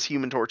as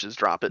Human Torch's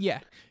drop it.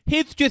 Yeah,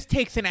 his just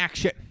takes an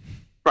action.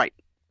 Right.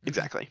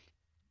 Exactly.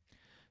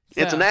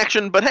 It's an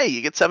action, but hey,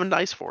 you get 7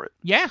 dice for it.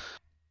 Yeah.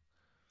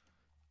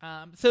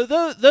 So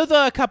those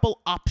are a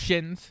couple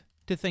options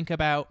to think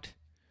about.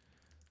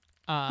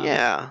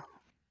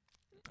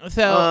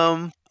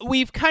 So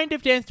we've kind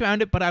of danced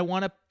around it, but I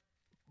want to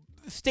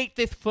state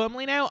this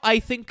firmly now. I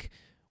think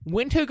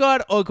Winter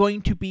Guard are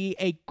going to be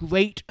a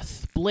great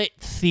split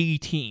C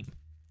team.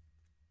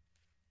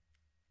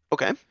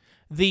 Okay.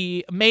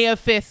 The Maya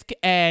Fisk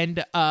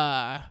and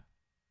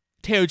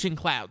Terrigen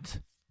Clouds.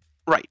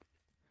 Right.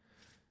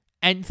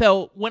 And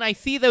so when I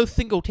see those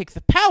single ticks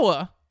of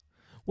power,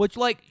 which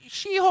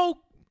She-Hulk,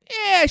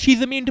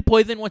 she's immune to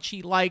poison what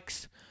she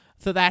likes,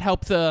 so that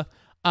helps her.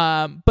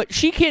 But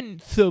she can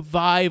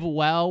survive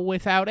well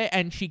without it,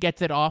 and she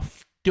gets it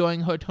off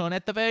during her turn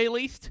at the very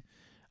least,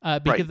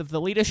 because of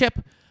the leadership.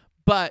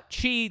 But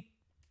the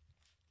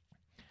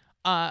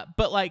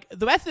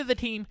rest of the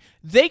team,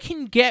 they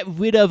can get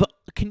rid of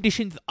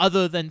conditions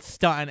other than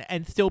stun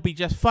and still be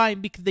just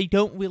fine because they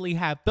don't really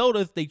have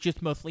builders, they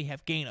just mostly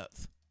have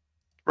gainers.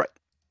 Right.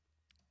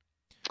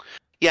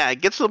 Yeah, it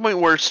gets to the point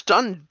where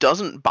stun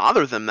doesn't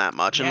bother them that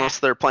much unless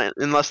they're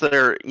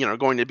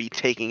going to be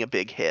taking a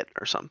big hit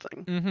or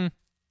something.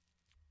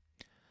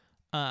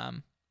 Mm-hmm.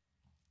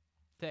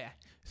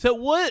 So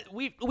what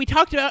we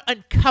talked about a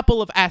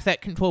couple of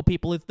asset control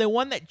people. Is there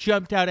one that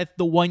jumped out as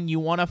the one you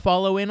want to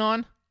follow in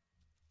on?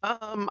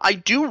 I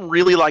do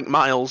really like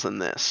Miles in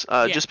this,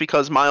 just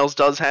because Miles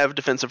does have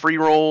defensive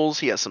rerolls,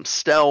 he has some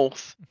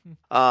stealth,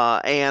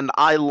 and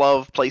I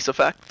love place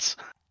effects.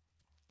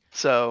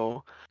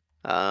 So,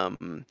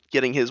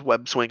 Getting his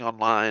web swing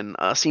online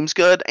seems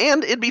good,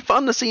 and it'd be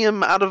fun to see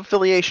him out of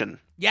affiliation.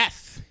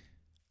 Yes.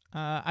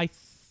 I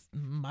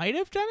might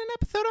have done an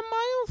episode on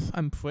Miles.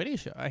 I'm pretty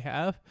sure I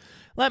have.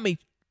 Let me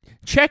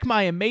check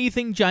my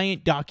amazing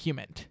giant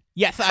document.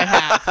 Yes, I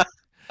have.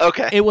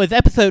 Okay. It was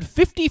episode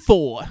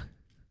 54.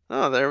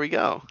 Oh, there we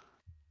go.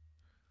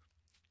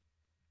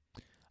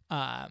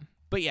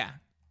 But yeah.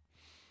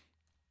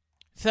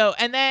 So,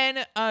 and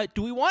then,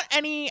 do we want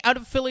any out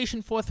of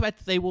affiliation 4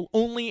 threats? They will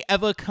only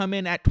ever come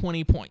in at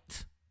 20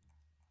 points.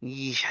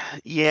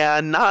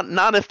 Yeah,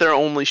 not if they're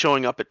only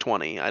showing up at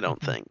 20, I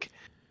don't think.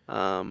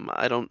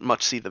 I don't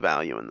much see the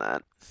value in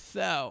that.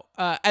 So,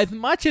 as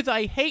much as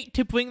I hate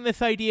to bring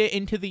this idea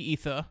into the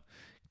ether,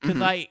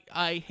 because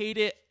I hate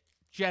it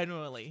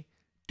generally,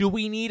 do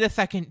we need a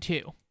second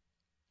 2?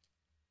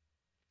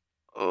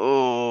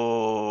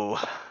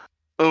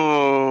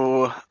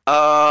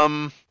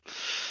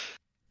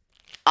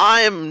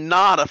 I'm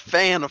not a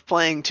fan of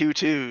playing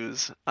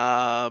 2/2s,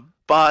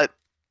 but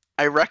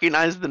I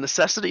recognize the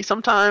necessity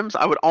sometimes.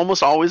 I would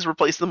almost always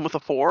replace them with a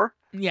 4.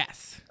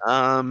 Yes.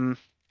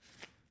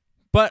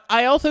 But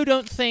I also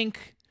don't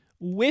think,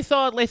 with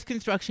our list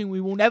construction, we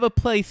will never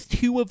place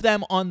 2 of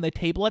them on the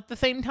table at the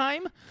same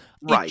time.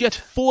 Right. It's just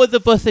for the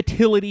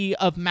versatility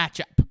of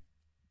matchup.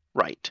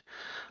 Right.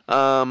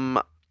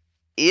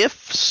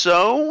 If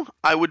so,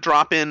 I would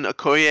drop in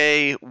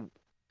Okoye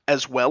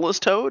as well as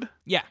Toad.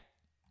 Yeah.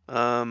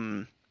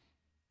 I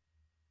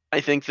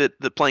think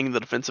that playing the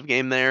defensive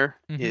game there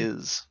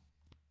is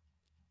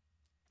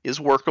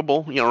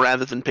workable,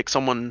 rather than pick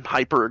someone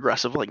hyper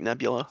aggressive like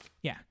Nebula.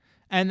 Yeah.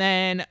 And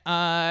then,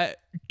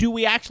 do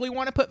we actually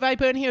want to put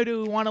Viper in here, or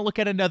do we want to look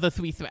at another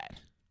 3 threat?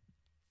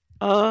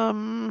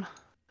 Who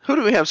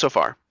do we have so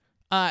far?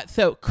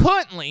 So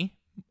currently,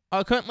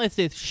 our current list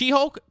is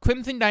She-Hulk,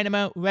 Crimson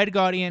Dynamo, Red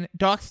Guardian,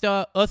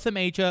 Darkstar, Ursa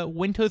Major,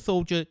 Winter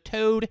Soldier,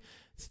 Toad,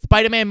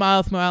 Spider-Man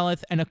Miles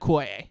Morales, and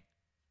Okoye.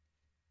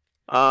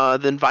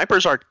 Then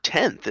Viper's our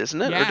 10th,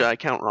 isn't it? Yeah. Or did I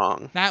count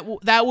wrong?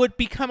 That would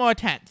become our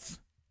 10th.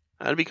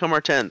 That'd become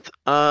our 10th.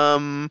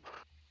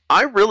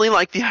 I really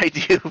like the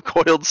idea of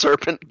Coiled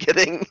Serpent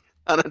getting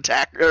an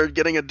attack or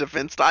getting a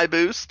defense die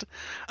boost.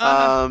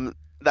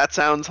 That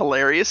sounds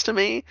hilarious to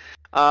me.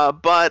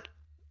 But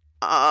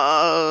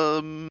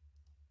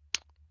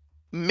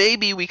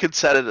maybe we could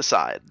set it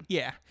aside.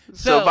 Yeah.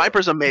 So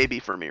Viper's a maybe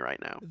for me right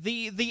now.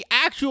 The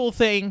actual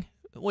thing,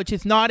 which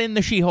is not in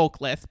the She-Hulk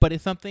list, but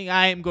is something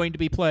I am going to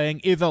be playing,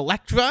 is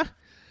Elektra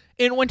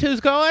in Winter's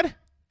Guard.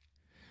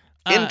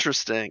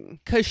 Interesting.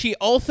 Because she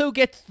also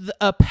gets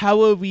a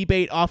power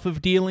rebate off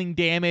of dealing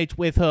damage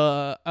with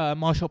her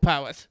martial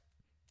powers.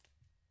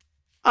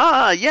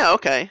 Yeah,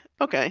 okay.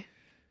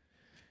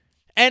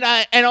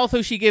 And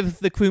also she gives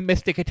the crew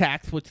mystic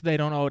attacks, which they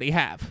don't already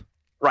have.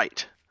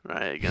 Right.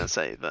 I'm gonna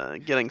say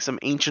getting some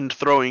ancient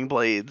throwing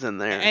blades in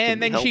there.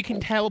 And then she can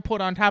teleport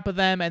on top of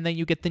them, and then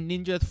you get the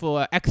ninjas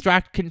for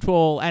extract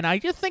control, and I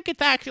just think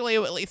it's actually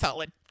a really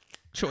solid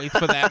choice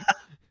for them.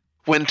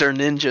 Winter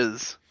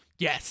ninjas.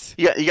 Yes.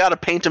 Yeah, you gotta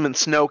paint them in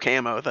snow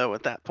camo though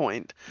at that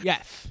point.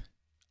 Yes.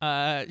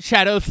 The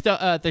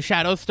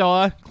Shadow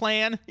Star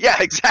clan. Yeah,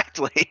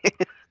 exactly.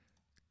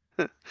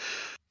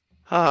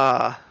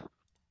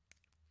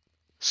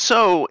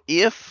 So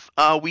if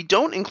we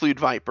don't include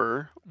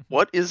Viper,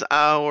 what is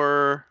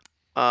our?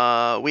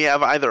 We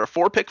have either a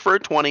 4 pick for a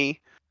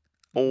 20,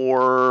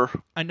 or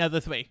another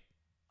 3.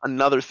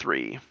 Another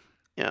 3.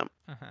 Yeah.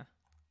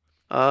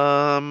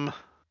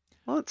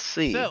 Let's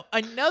see. So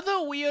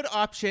another weird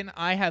option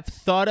I have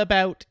thought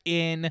about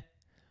in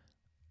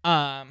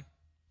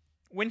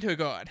Winter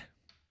Guard.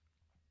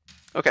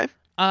 Okay.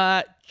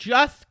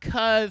 Just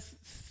cause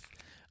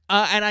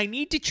and I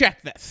need to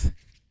check this.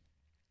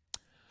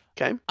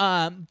 Okay.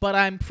 But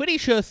I'm pretty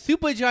sure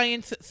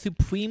Supergiant's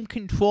Supreme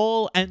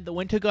Control and the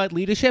Winter Guard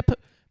Leadership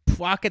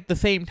proc at the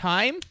same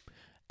time.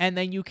 And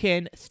then you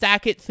can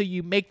stack it so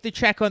you make the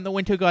check on the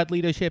Winter Guard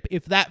Leadership.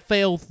 If that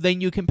fails,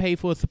 then you can pay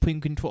for Supreme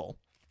Control.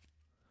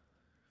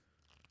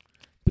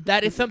 But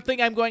that is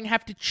something I'm going to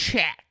have to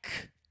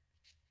check.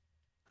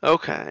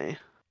 Okay.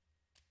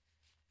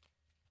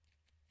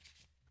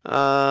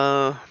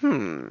 And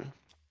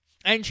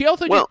she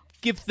also just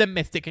gives them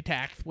mystic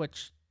attacks,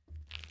 which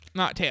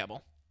not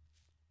terrible.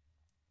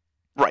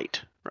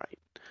 Right.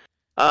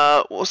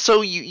 Well,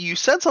 so you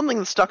said something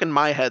that stuck in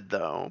my head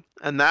though,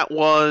 and that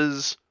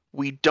was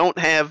we don't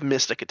have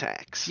mystic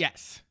attacks.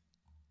 Yes.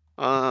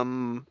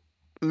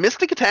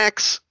 Mystic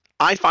attacks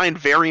I find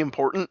very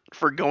important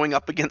for going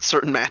up against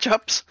certain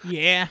matchups.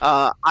 Yeah.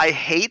 I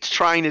hate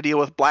trying to deal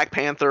with Black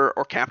Panther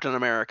or Captain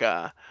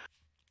America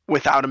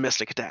without a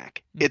mystic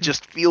attack. Mm-hmm. It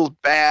just feels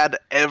bad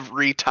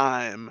every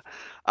time.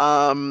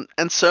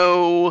 And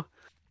so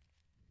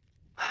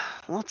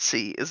let's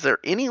see, is there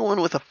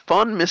anyone with a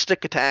fun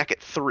mystic attack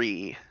at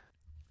 3?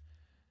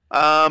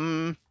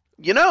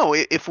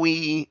 If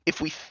we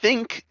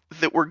think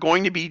that we're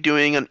going to be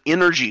doing an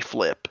energy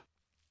flip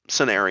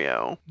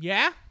scenario.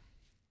 Yeah.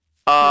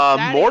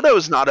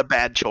 Mordo's not a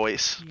bad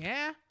choice.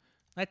 Yeah.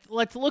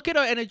 Let's look at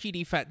our energy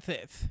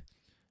defenses.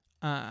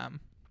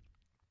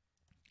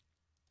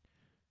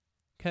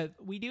 Because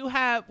we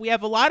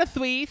have a lot of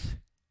threes.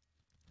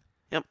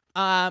 Yep.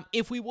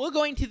 If we were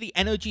going to the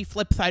energy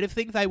flip side of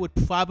things, I would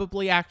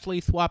probably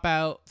actually swap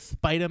out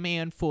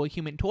Spider-Man for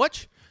Human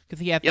Torch, because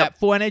he has that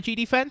 4 energy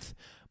defense.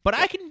 But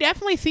I can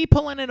definitely see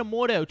pulling in a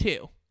Mordo,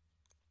 too.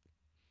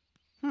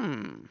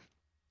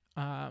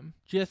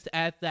 Just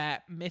as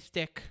that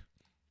mystic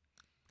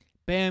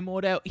Bam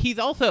Mordo. He's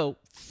also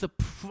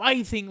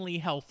surprisingly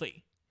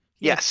healthy.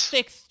 He has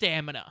 6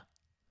 stamina.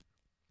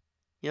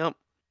 Yep.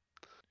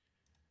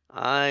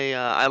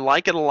 I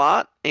like it a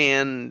lot,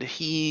 and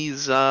he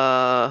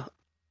also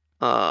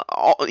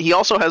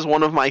has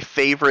one of my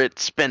favorite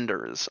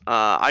spenders.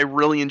 I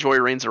really enjoy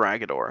Reigns of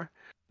Ragador.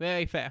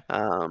 Very fair.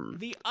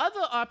 The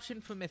other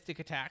option for Mystic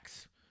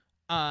attacks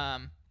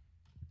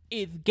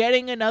is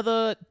getting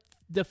another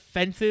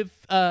defensive,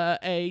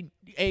 a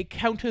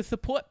counter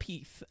support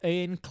piece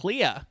in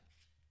Clea.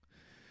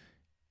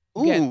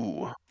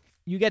 Ooh.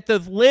 You get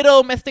those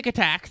little Mystic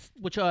attacks,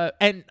 which are,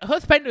 and her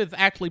spender is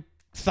actually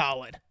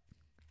solid.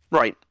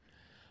 Right.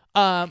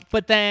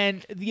 But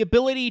then the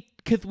ability,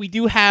 because we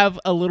do have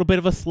a little bit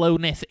of a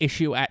slowness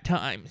issue at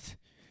times,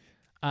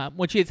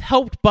 which is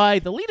helped by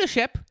the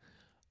leadership,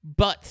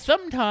 but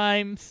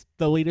sometimes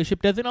the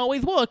leadership doesn't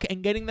always work,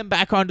 and getting them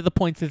back onto the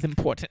points is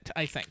important,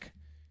 I think.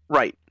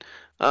 Right.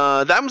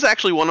 That was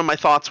actually one of my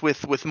thoughts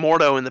with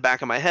Mordo in the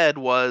back of my head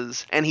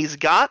was, and he's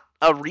got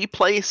a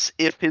replace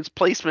if his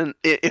placement,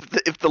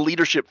 if the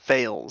leadership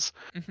fails,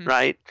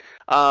 right?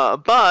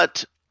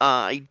 But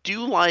I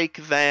do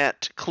like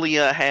that Clea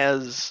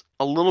has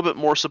a little bit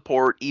more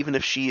support, even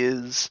if she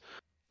is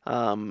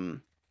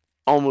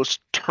almost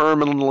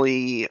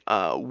terminally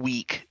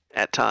weak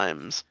at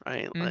times,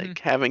 right? Like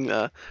having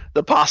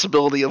the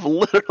possibility of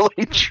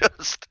literally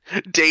just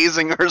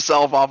dazing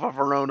herself off of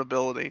her own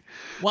ability.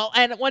 Well,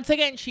 and once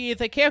again, she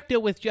is a character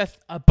with just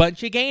a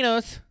bunch of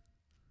Gainos.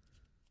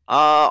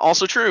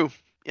 Also true.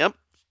 Yep.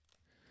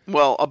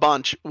 Well, a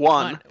bunch.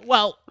 One.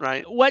 Well,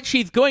 right. What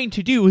she's going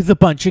to do is a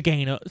bunch of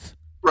Gainos.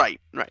 Right.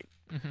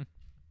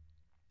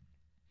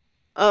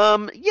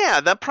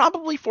 Yeah, that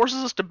probably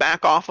forces us to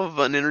back off of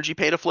an energy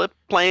pay to flip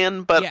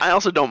plan, but I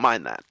also don't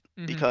mind that.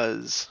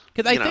 Because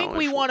I think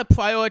we want to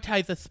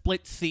prioritize a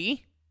split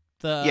C,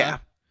 the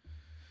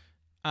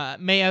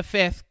Maya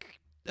Fisk,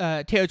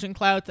 Terrigen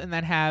Clouds, and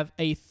then have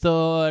a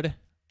third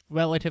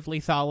relatively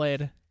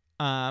solid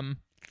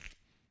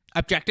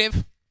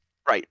objective.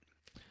 Right.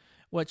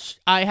 Which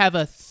I have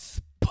a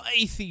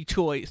spicy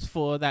choice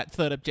for that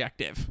third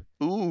objective.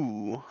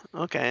 Ooh,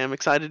 okay. I'm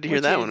excited to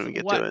hear that when we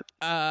get to it.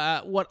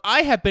 What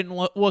I have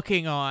been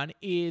working on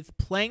is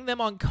playing them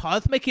on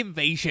Cosmic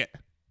Invasion.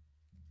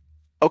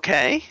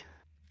 Okay.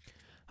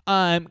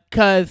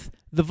 Because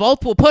the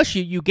vault will push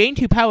you, you gain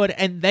 2 power,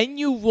 and then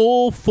you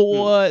roll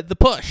for the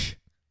push.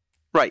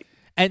 Right.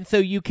 And so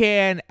you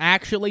can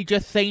actually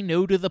just say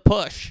no to the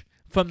push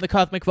from the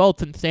Cosmic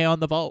Vault and stay on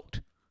the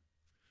vault.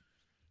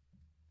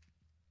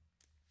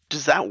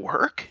 Does that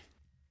work?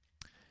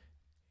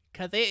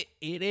 Because it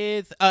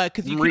is,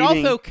 because you can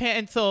also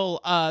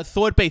cancel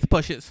sword-based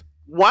pushes.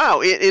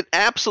 Wow, it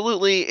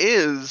absolutely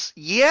is.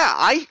 Yeah,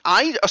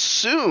 I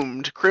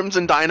assumed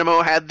Crimson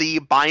Dynamo had the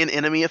buy an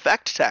enemy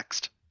effect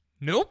text.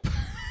 Nope.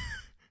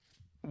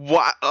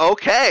 What?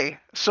 Okay.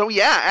 So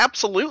yeah,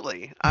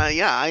 absolutely.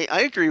 I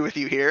agree with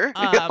you here.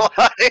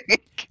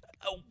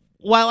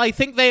 While I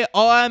think they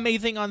are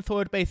amazing on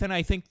sword base, and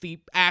I think the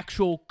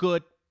actual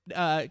good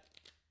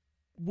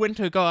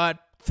Winter Guard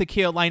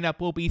secure lineup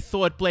will be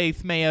Sword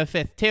Blaze, Maya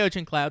Fist,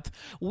 Terrigen Clouds,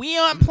 we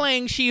aren't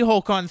playing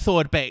She-Hulk on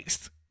sword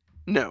base.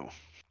 No.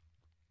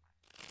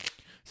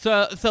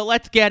 So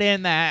let's get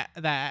in that.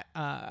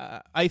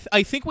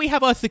 I think we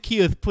have our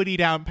secures pretty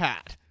down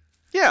pat.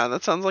 Yeah,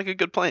 that sounds like a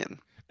good plan.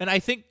 And I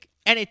think,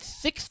 and it's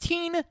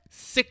 16,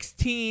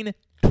 16,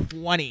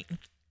 20.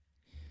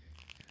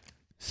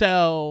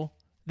 So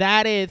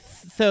that is,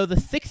 so the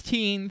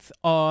 16s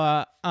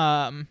are,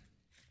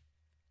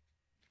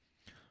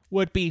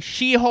 would be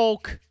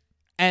She-Hulk,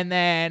 and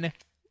then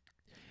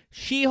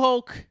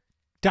She-Hulk,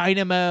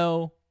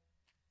 Dynamo,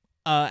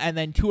 and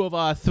then 2 of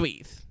our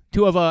 3s.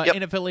 2 of our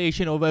in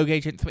affiliation or Rogue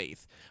Agent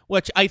 3s.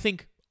 Which I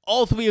think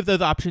all 3 of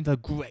those options are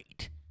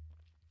great.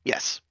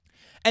 Yes.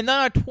 And then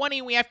on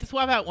 20, we have to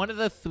swap out one of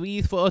the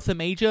 3s for Ursa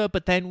Major,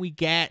 but then we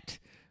get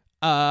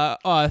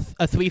a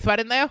 3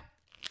 threat in there.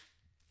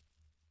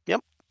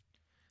 Yep.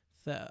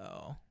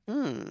 So.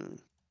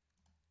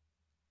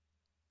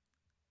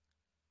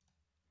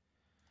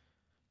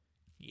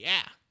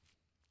 Yeah.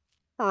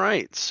 All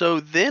right. So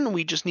then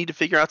we just need to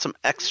figure out some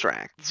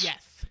extracts.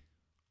 Yes.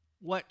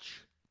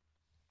 Which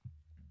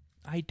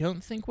I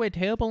don't think we're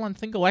terrible on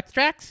single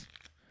extracts.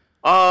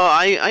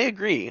 I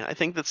agree. I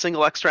think that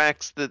single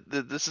extracts, that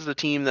this is a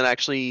team that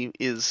actually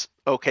is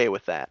okay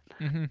with that.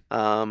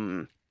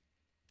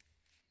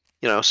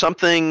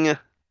 Something.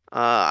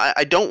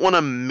 I don't want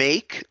to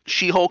make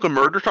She-Hulk a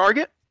murder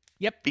target.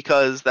 Yep.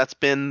 Because that's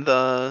been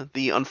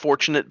the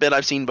unfortunate bit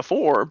I've seen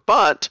before.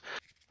 But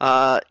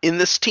in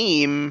this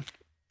team,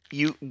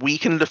 we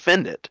can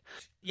defend it.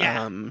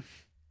 Yeah.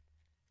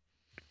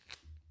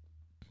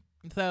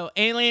 So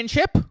alien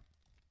ship.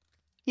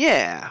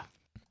 Yeah.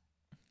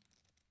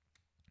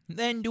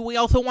 Then do we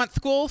also want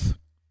schools?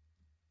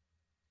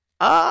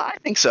 I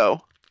think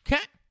so.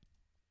 Okay.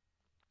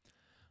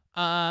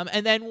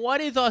 And then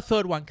what is our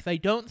third one? Because I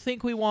don't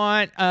think we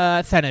want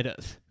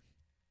senators.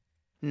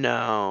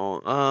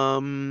 No.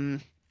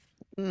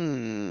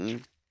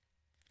 And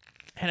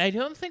I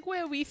don't think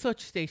we're a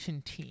research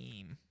station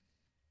team.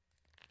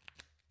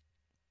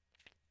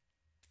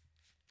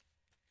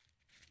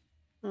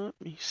 Let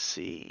me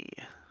see.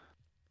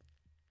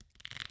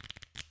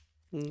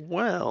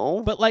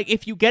 Well, But, like,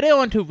 if you get it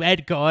onto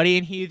Red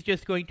Guardian, he's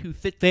just going to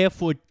sit there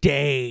for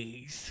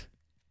days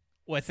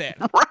with it.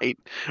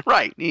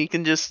 right. You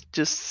can just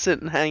sit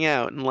and hang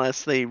out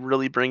unless they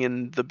really bring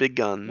in the big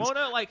guns. Well,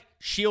 no, like,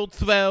 shield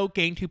throw,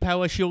 gain 2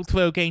 power, shield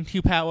throw, gain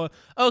 2 power.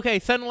 Okay,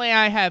 suddenly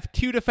I have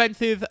 2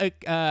 defensive,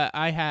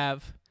 I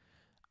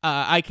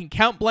can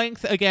count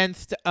blanks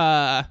against,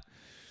 on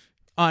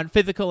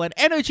physical and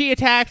energy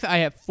attacks. I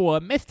have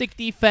 4 mystic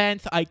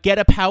defense. I get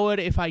a powered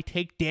if I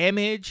take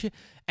damage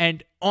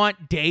and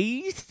aren't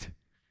dazed.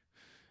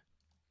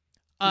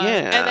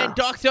 Yeah. And then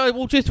Darkstar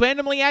will just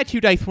randomly add 2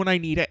 dice when I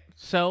need it.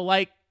 So,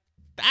 like,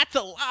 that's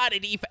a lot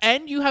of defense.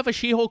 And you have a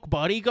She-Hulk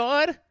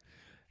bodyguard.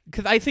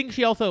 Because I think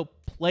she also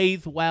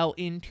plays well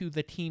into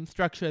the team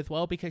structure as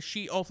well, because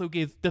she also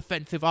gives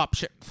defensive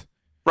options.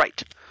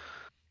 Right.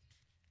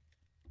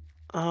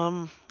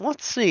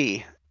 Let's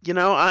see. You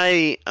know,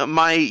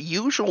 my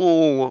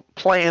usual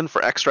plan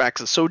for extracts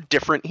is so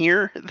different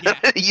here than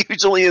it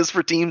usually is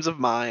for teams of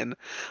mine.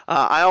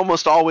 I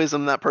almost always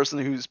am that person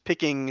who's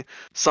picking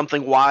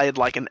something wide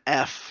like an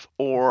F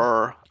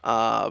or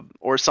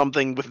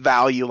something with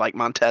value like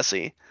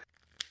Montesi.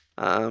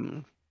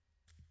 I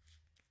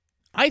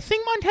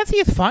think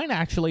Montesi is fine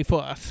actually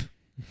for us.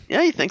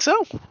 Yeah, you think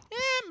so?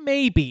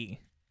 Maybe.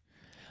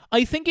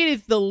 I think it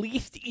is the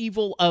least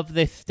evil of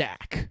this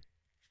stack.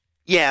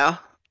 Yeah.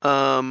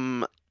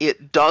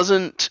 It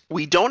doesn't.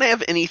 We don't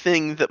have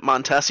anything that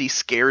Montesi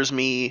scares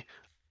me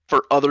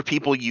for other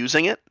people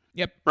using it.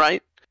 Yep.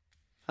 Right.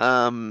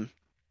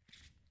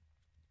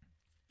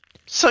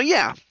 So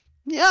yeah,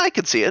 I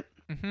could see it.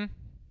 Mm-hmm.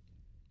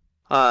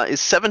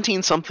 Is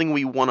 17 something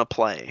we want to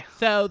play?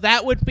 So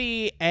that would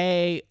be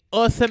a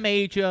Ursa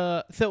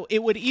Major. So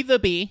it would either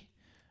be,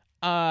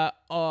 it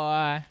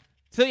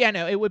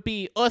would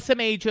be Ursa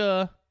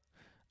Major,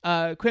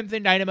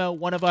 Crimson Dynamo,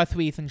 one of our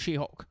 3s, and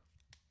She-Hulk.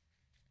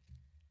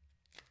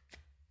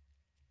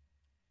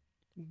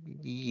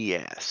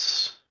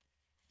 Yes.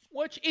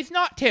 Which is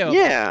not terrible.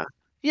 Yeah.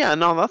 Yeah,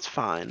 no, that's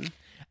fine.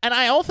 And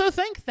I also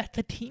think that's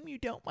a team you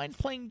don't mind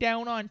playing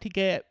down on to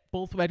get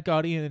both Red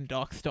Guardian and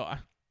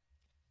Darkstar.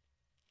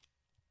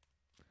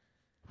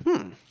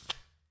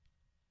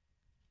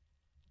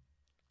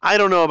 I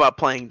don't know about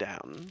playing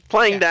down.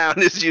 Playing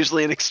down is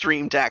usually an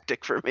extreme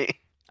tactic for me.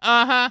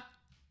 Uh-huh.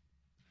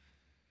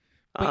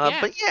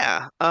 But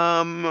yeah,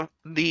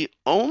 the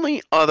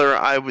only other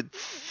I would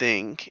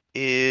think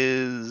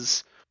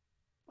is,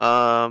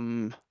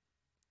 I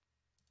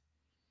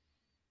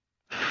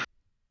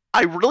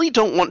really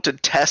don't want to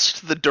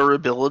test the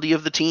durability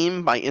of the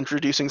team by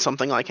introducing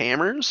something like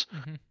hammers.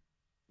 Mm-hmm.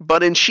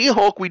 But in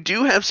She-Hulk, we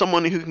do have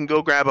someone who can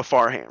go grab a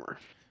far hammer.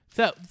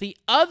 So the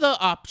other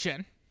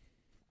option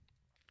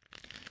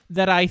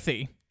that I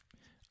see,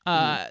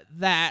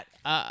 that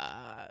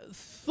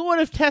sort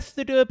of tests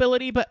the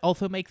durability but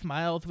also makes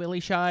Miles really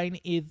shine,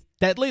 is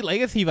Deadly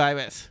Legacy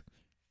Virus.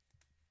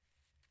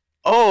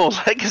 Oh,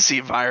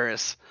 Legacy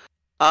Virus.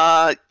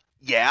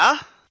 Yeah.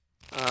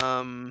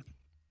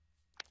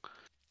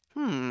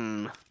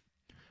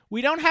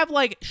 We don't have,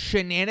 like,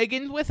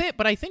 shenanigans with it,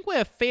 but I think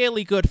we're a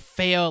fairly good,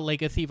 fair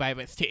Legacy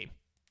Virus team.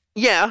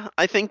 Yeah,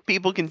 I think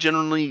people can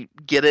generally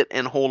get it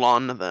and hold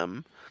on to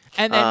them.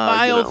 And then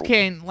Miles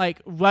can,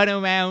 like, run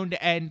around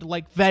and,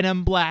 like,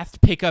 Venom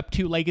Blast, pick up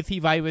 2 Legacy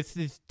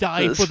Viruses,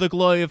 die for the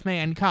glory of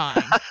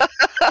mankind.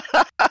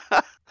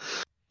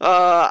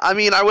 I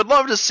mean, I would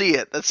love to see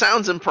it. That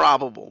sounds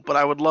improbable, but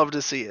I would love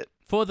to see it.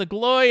 For the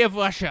glory of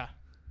Russia.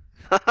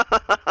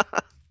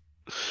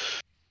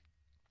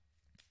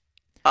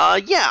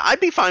 Yeah, I'd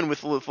be fine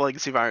with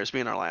Legacy Virus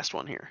being our last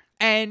one here.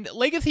 And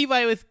Legacy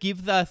Virus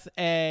gives us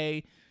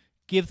the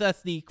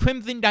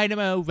Crimson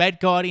Dynamo,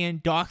 Red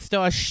Guardian,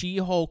 Darkstar,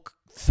 She-Hulk,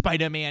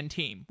 Spider-Man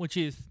team, which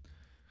is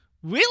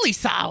really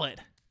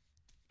solid.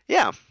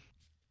 Yeah.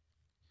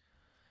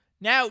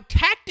 Now,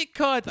 tactic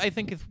cards, I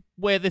think, is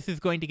where this is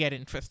going to get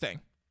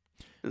interesting.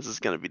 This is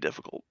going to be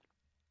difficult.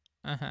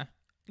 Uh-huh.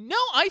 No,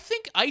 I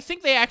think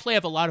they actually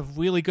have a lot of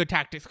really good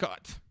tactics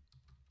cards.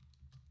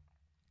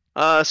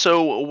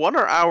 So what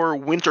are our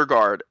Winter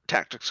Guard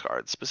tactics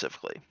cards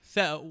specifically?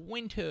 So,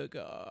 Winter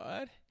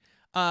Guard.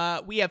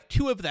 We have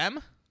 2 of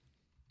them,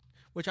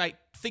 which I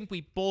think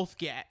we both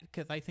get,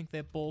 because I think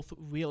they're both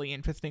really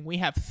interesting. We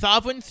have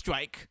Sovereign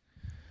Strike,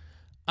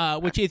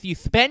 which is you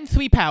spend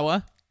 3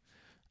 power,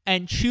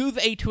 and choose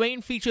a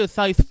terrain feature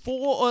size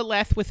 4 or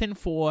less within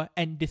 4,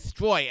 and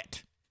destroy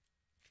it.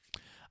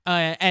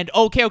 And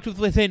all characters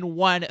within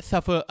 1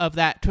 of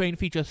that terrain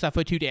feature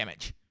suffer 2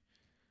 damage.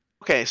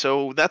 Okay,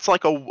 so that's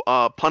like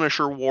a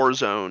Punisher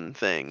Warzone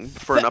thing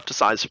for an up to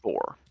size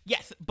 4.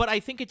 Yes, but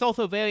I think it's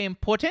also very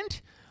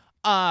important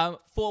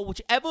for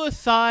whichever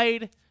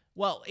side.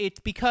 Well, it's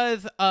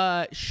because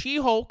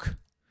She-Hulk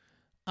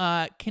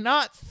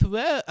cannot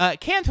throw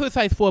can throw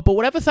size 4, but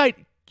whatever side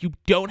you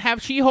don't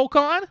have She-Hulk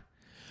on,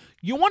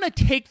 you want to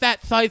take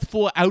that size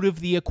 4 out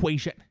of the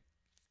equation.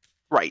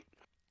 Right.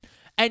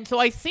 And so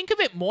I think of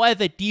it more as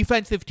a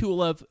defensive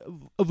tool of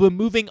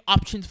removing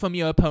options from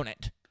your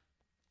opponent.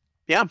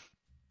 Yeah.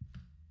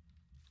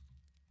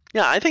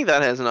 Yeah, I think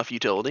that has enough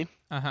utility.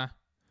 Uh-huh.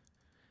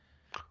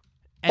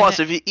 Plus,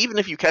 even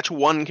if you catch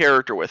one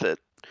character with it,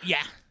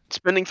 yeah,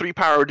 spending 3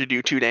 power to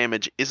do 2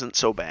 damage isn't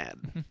so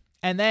bad.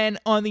 And then,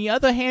 on the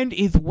other hand,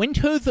 is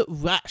Winter's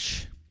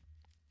Rush.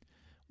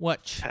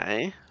 Which,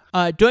 Okay.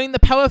 During the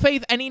power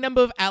phase, any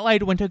number of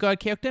allied Winter Guard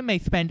character may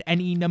spend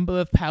any number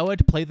of power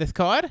to play this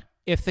card,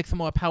 if 6 or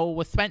more power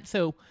was spent,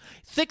 so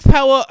 6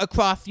 power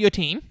across your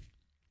team.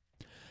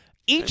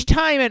 Each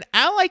time an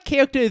allied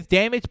character is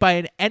damaged by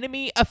an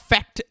enemy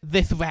effect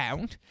this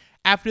round,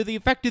 after the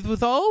effect is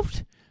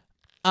resolved,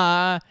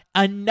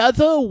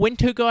 another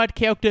Winter Guard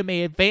character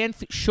may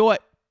advance short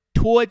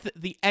towards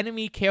the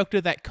enemy character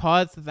that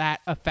caused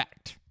that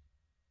effect.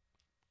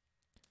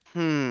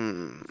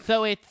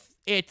 So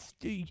it's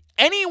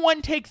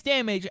anyone takes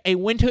damage,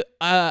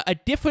 a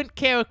different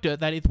character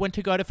that is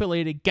Winter Guard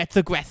affiliated gets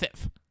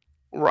aggressive.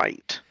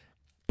 Right.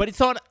 But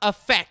it's on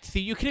effect, so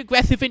you can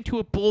aggressive into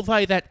a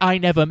bullseye that I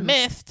never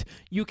missed.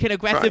 You can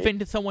aggressive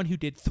into someone who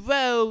did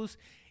throws.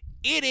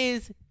 It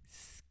is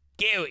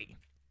scary.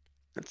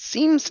 It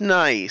seems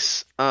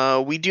nice.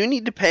 We do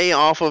need to pay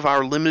off of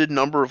our limited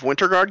number of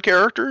Winter Guard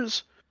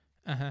characters.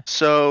 Uh-huh.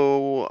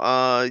 So,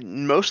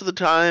 most of the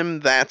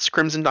time, that's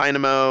Crimson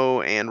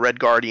Dynamo and Red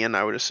Guardian,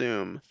 I would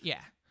assume.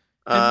 Yeah.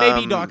 And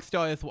maybe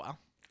Darkstar as well.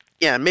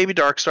 Yeah, maybe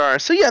Darkstar.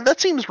 So yeah,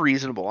 that seems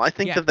reasonable. I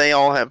think that they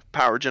all have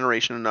power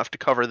generation enough to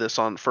cover this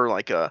for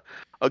like a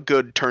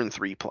good turn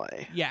 3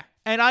 play. Yeah,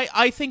 and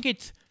I think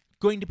it's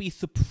going to be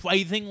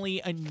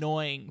surprisingly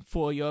annoying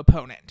for your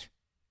opponent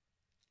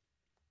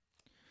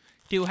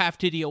to have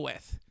to deal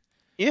with.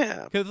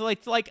 Yeah. Because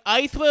like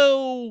I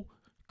throw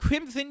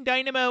Crimson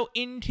Dynamo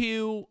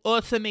into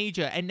Ursa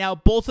Major, and now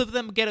both of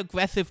them get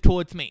aggressive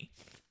towards me.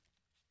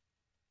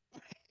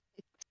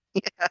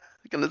 Yeah, I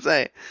was gonna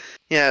say.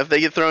 Yeah, if they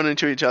get thrown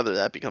into each other,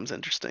 that becomes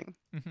interesting.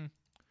 Mm-hmm.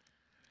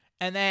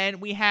 And then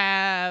we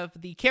have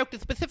the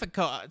character-specific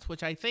cards,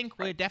 which I think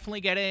we're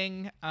definitely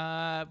getting.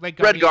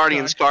 Red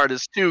Guardian's card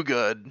is too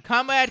good.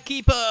 Comrade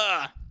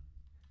Keeper!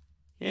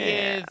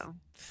 Yeah.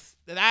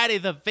 That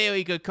is a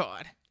very good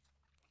card.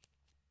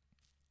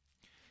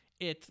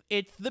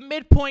 It's the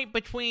midpoint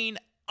between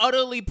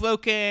utterly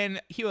broken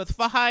Heroes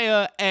for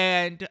Hire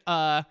and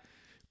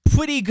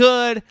pretty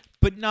good,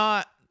 but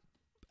not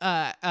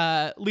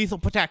Lethal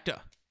Protector.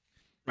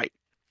 Right.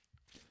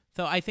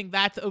 So I think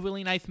that's a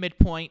really nice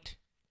midpoint.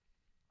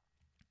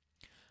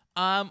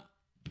 Let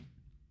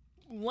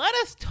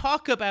us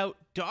talk about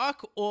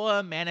Dark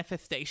Aura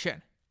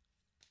Manifestation.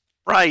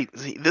 Right.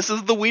 See, this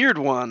is the weird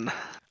one.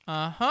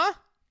 Uh-huh.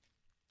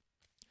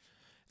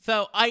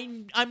 So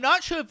I'm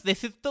not sure if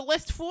this is the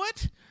list for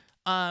it,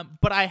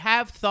 but I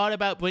have thought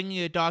about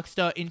bringing a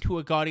Darkstar into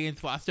a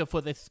Guardians roster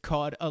for this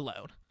card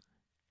alone.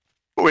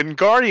 Oh, in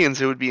Guardians,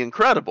 it would be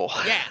incredible.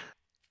 Yeah.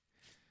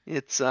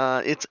 It's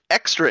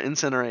extra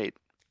Incinerate.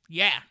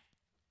 Yeah.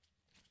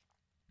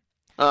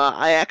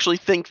 I actually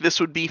think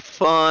this would be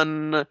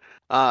fun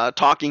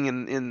talking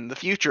in the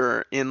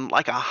future in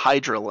like a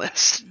Hydra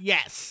list.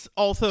 Yes.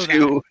 Also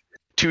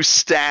to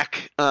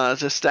stack on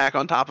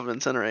top of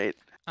Incinerate.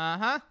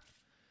 Uh-huh.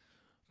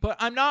 But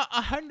I'm not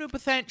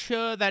 100%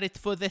 sure that it's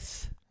for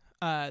this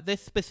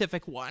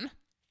specific one.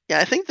 Yeah,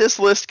 I think this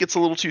list gets a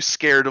little too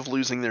scared of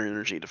losing their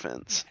energy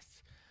defense.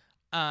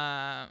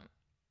 Yes.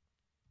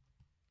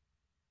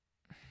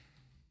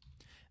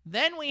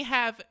 Then we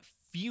have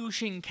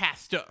Fusion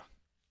Caster.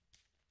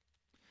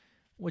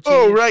 Which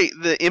is right,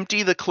 the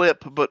empty the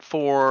clip, but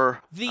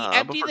for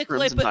empty the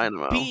clip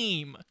Dynamo.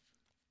 Beam.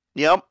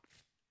 Yep.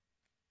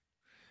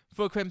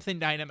 For Crimson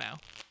Dynamo.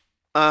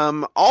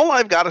 All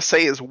I've got to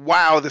say is,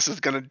 wow, this is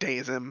gonna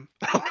daze him.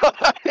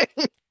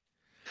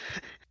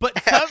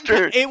 But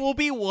it will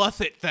be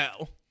worth it,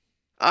 though.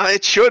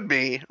 It should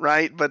be,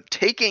 right? But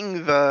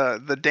taking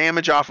the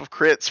damage off of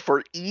crits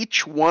for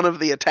each one of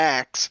the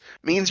attacks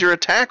means your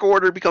attack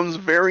order becomes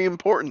very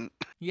important.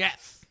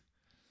 Yes.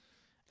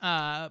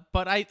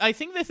 But I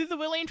think this is a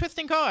really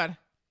interesting card.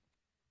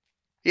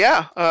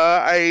 Yeah,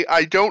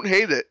 I don't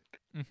hate it.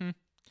 Mm-hmm.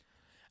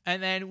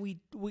 And then we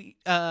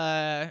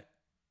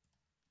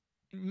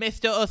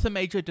Mr. Ursa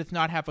Major does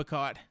not have a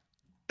card.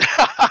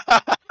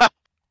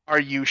 Are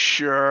you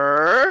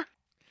sure?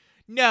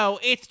 No,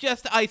 it's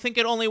just I think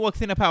it only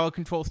works in a power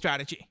control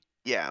strategy.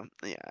 Yeah,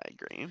 I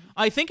agree.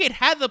 I think it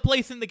has a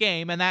place in the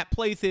game, and that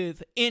place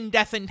is in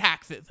Death and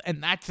Taxes,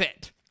 and that's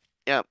it.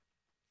 Yep.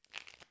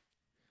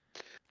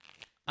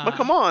 But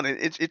come on,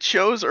 it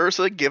shows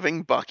Ursa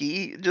giving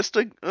Bucky just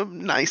a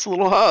nice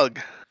little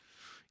hug.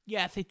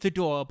 Yes, it's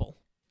adorable.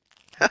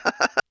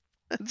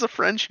 It's a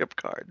friendship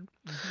card.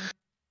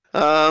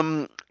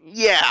 Mhm.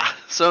 Yeah,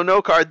 so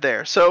no card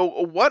there. So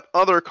what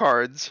other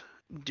cards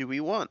do we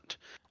want?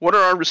 What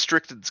are our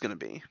restricteds going to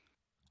be?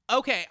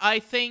 Okay, I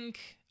think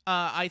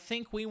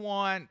we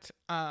want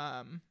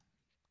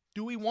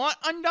do we want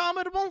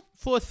Undomitable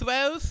for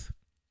throws?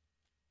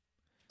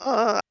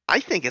 I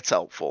think it's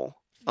helpful.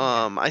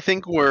 Yeah. I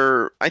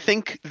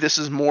think this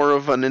is more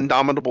of an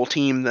Indomitable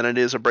team than it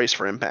is a Brace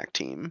for Impact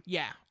team.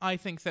 Yeah, I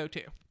think so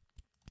too.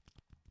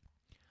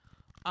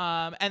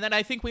 And then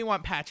I think we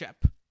want Patch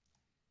Up.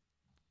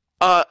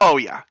 Oh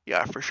yeah,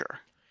 for sure.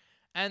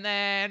 And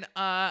then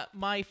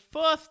my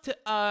first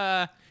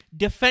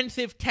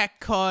defensive tech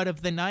card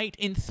of the night,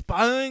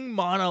 Inspiring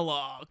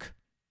Monologue.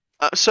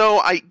 So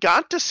I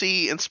got to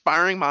see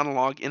Inspiring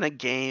Monologue in a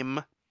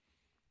game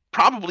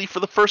probably for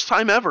the first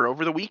time ever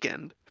over the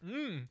weekend.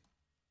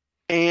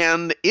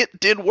 And it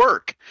did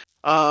work.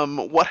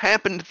 What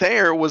happened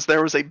there was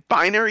a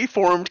binary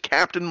formed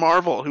Captain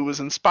Marvel who was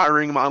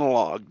Inspiring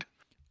Monologued,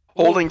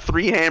 holding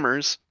 3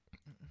 hammers.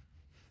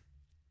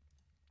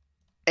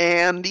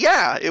 And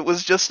yeah, it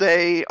was just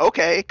a,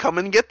 okay, come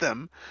and get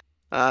them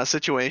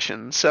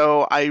situation.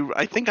 So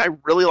I think I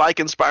really like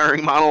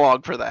Inspiring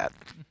Monologue for that.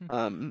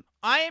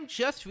 I am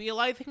just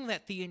realizing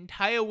that the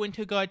entire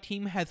Winter Guard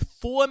team has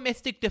 4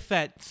 Mystic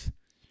Defense.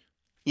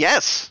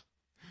 Yes.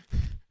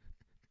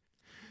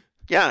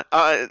 Yeah,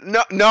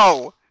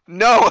 no,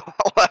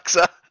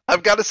 Alexa.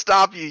 I've got to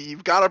stop you.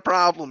 You've got a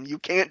problem. You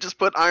can't just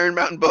put Iron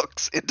Mountain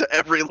books into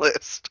every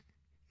list.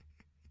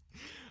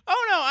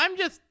 Oh no,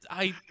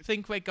 I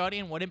think Red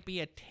Guardian wouldn't be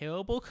a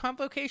terrible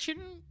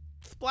convocation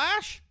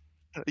splash.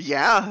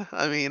 Yeah,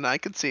 I mean, I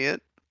could see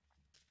it.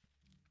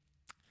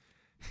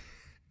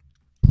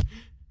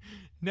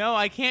 No,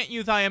 I can't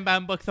use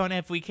Ironbound books on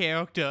every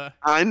character.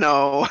 I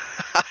know.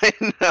 I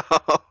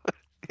know.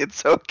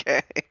 It's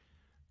okay. Okay.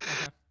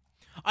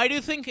 I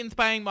do think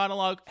Inspiring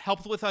Monologue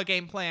helps with our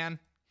game plan.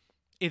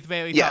 It's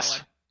very Yes.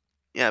 solid.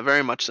 Yeah,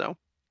 very much so.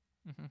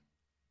 Mhm.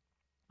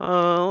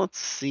 Let's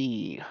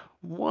see.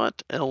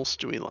 What else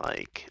do we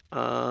like?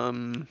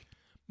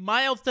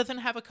 Miles doesn't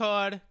have a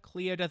card,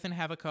 Clea doesn't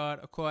have a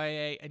card,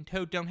 Okoye and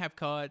Toad don't have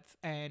cards,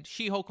 and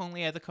She-Hulk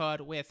only has a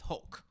card with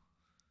Hulk.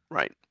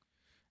 Right.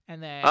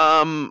 And then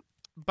I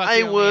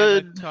Bucky only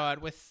has a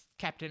card with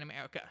Captain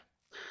America.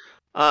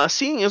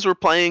 Seeing as we're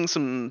playing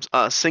some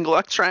single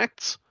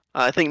extracts,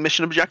 I think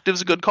Mission Objective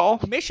is a good call.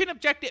 Mission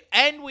Objective,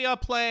 and we are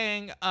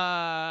playing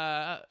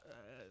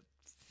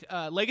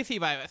Legacy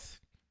Virus.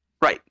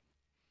 Right.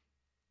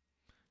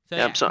 So,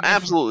 Yep, yeah, so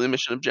absolutely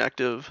Mission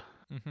Objective.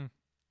 Mm-hmm.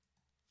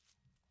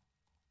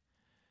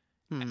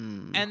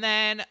 Hmm. And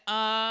then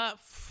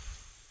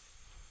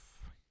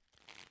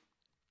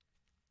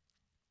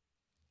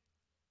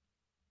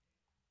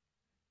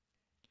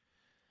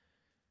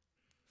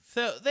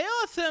so there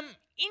are some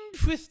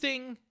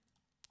interesting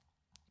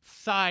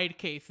side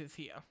cases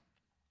here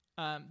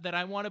that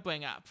I want to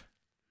bring up.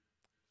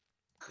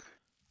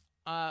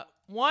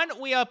 One,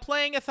 we are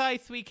playing a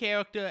size 3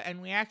 character,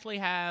 and we actually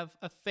have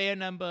a fair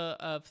number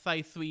of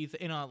size 3s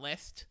in our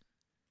list.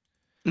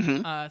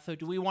 Mm-hmm. So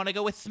do we want to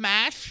go with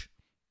Smash?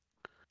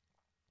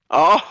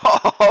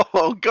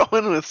 Oh,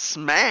 going with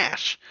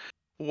Smash.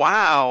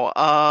 Wow.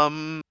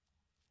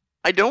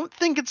 I don't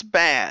think it's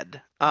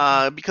bad.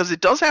 Because it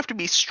does have to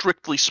be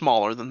strictly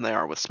smaller than they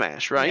are with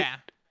Smash, right? Yeah.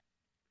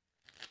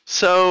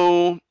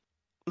 So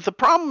the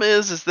problem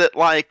is that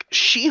like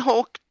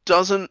She-Hulk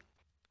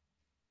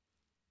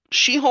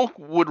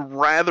would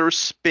rather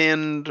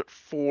spend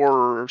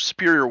for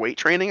superior weight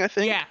training, I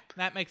think. Yeah,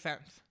 that makes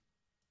sense.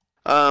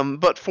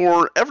 But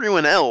for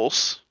everyone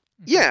else,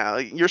 yeah,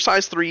 your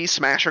size 3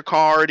 smash a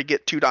car to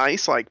get 2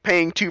 dice, like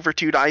paying 2 for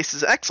 2 dice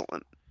is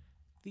excellent.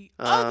 The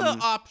other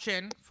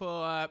option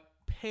for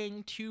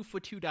paying 2 for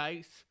 2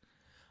 dice,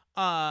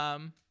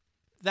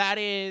 that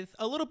is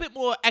a little bit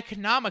more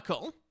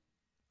economical,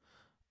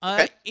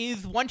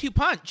 is 1-2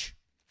 Punch.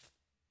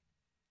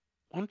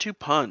 1-2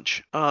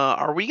 Punch.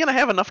 Are we gonna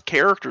have enough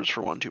characters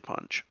for 1-2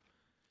 Punch?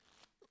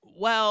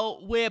 Well,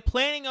 we're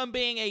planning on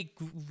being a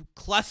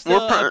cluster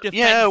of defensive...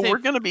 Yeah, we're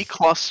gonna be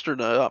clustered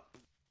up.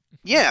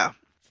 Yeah,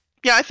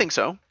 I think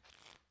so.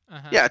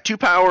 Uh-huh. Yeah, 2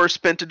 power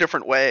spent a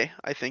different way,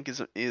 I think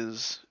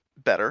is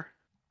better.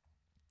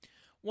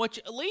 Which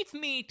leads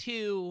me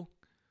to,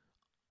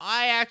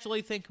 I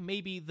actually think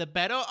maybe the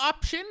better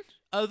option,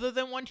 other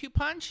than 1-2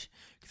 Punch,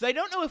 because I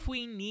don't know if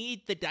we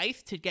need the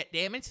dice to get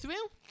damage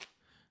through.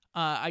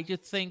 I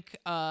just think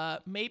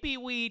maybe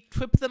we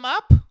trip them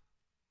up.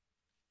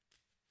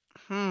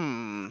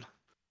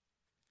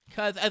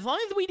 Because as long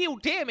as we deal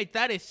damage,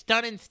 that is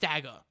stun and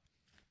stagger.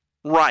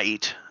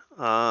 Right.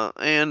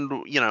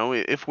 And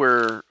if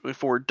we're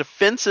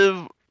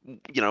defensive,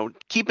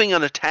 keeping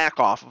an attack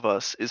off of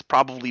us is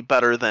probably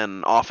better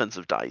than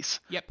offensive dice.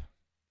 Yep.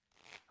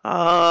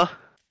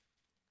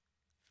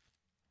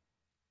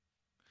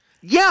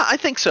 Yeah, I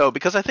think so,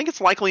 because I think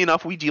it's likely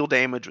enough we deal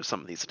damage with some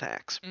of these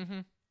attacks. Mm-hmm.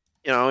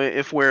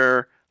 If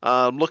we're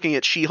looking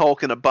at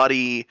She-Hulk and a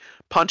buddy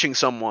punching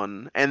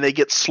someone, and they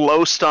get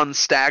slow stun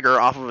stagger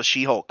off of a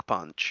She-Hulk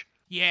punch.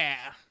 Yeah.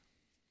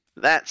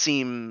 That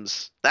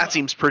seems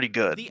pretty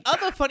good. The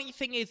other funny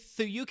thing is,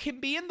 so you can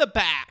be in the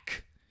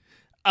back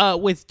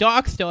with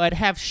Darkstar and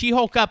have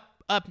She-Hulk up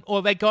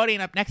or Red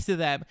Guardian up next to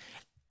them,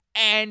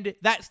 and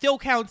that still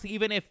counts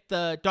even if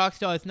the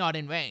Darkstar is not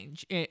in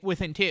range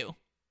within 2.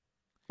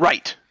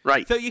 Right.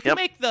 So you can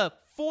make the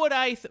 4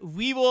 dice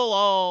reroll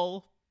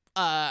all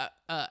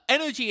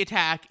energy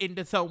attack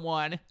into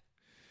someone,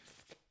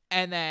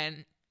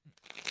 and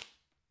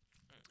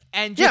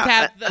just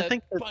have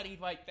the buddy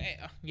right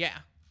there. Yeah.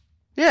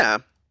 Yeah.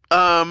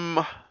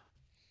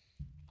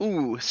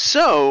 Ooh.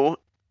 So,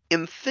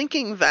 in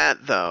thinking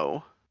that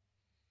though,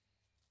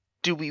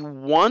 do we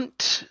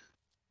want?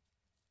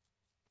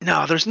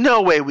 No, there's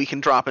no way we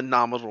can drop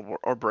Indomitable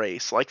or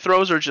Brace. Like,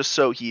 throws are just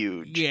so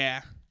huge.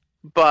 Yeah.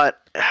 But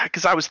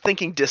because I was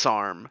thinking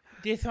Disarm.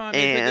 Disarm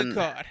is a good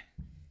card.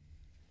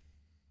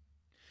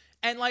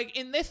 And, like,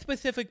 in this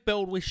specific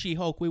build with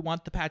She-Hulk, we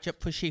want the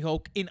patch-up for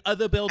She-Hulk. In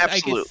other builds,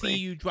 Absolutely. I could see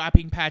you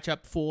dropping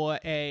patch-up for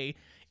a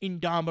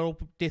Indomitable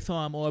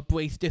Disarm or a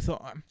Brace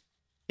Disarm.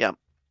 Yep,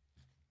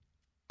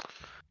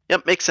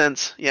 makes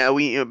sense. Yeah,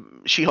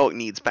 She-Hulk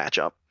needs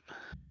patch-up.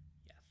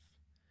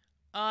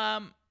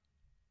 Yes.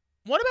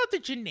 What about the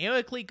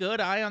generically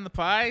good Eye on the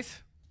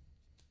Prize?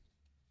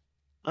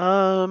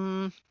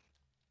 I've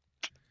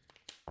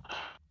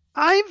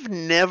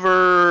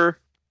never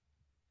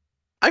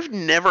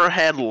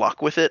had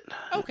luck with it.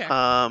 Okay.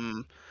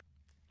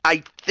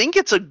 I think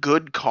it's a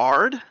good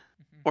card,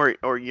 or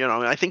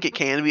I think it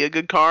can be a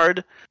good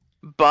card,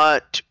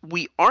 but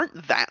we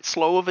aren't that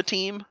slow of a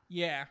team.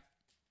 Yeah.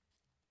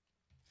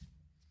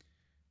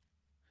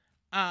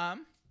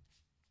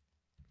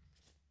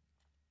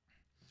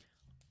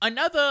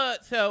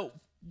 So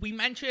we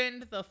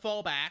mentioned the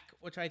fallback,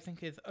 which I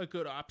think is a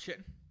good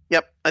option.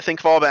 Yep, I think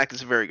fallback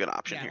is a very good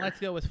option here. Let's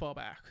go with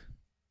fallback.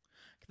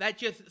 That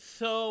just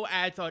so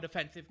adds our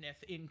defensiveness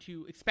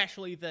into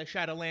especially the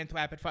Shadowlands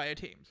rapid fire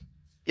teams.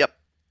 Yep.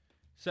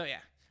 So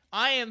yeah,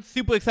 I am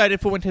super excited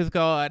for Winter's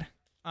Guard.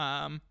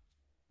 I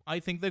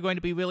think they're going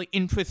to be really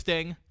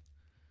interesting.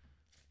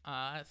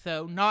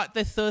 So not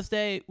this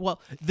Thursday.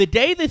 Well, the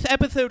day this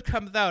episode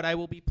comes out, I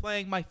will be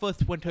playing my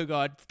first Winter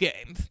Guard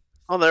games.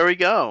 Oh, there we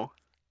go.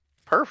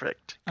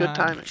 Perfect. Good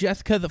timing.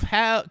 Just because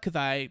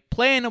I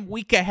plan a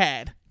week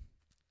ahead.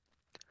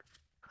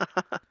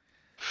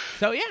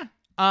 So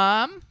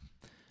yeah.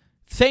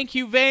 Thank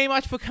you very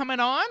much for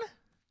coming on.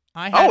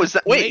 Is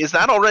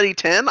that already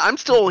 10? I'm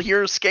still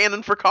here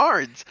scanning for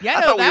cards. Yeah,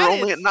 I thought we were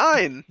only at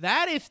 9.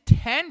 That is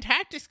 10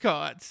 Tactics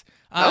cards.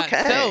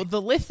 Okay. So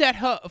the list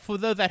for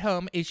those at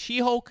home is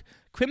She-Hulk,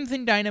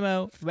 Crimson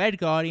Dynamo, Red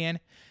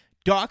Guardian,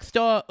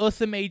 Darkstar,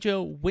 Ursa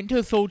Major,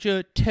 Winter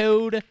Soldier,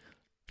 Toad,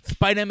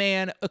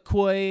 Spider-Man,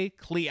 Okoye,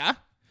 Clea.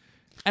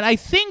 And I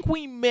think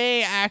we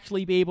may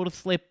actually be able to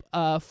slip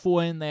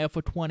 4 in there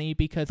for 20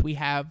 because we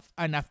have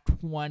enough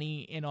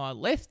 20 in our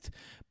list.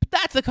 But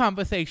that's a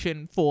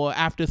conversation for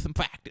after some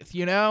practice,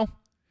 you know?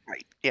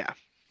 Right, yeah.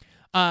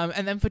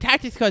 And then for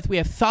tactics cards, we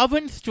have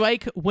Sovereign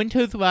Strike,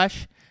 Winter's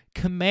Rush,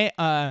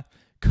 Comrade's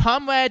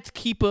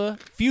Keeper,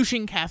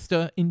 Fusion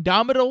Caster,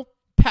 Indomitable,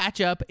 Patch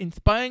Up,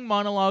 Inspiring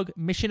Monologue,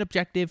 Mission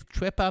Objective,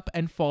 Trip Up,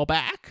 and Fall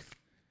Back.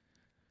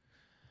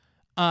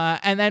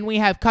 And then we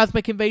have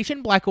Cosmic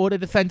Invasion, Black Order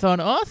Descends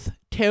on Earth,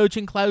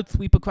 Terrigen Clouds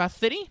Sweep Across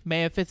City,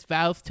 Maleficent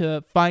vows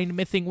to find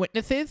missing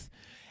witnesses,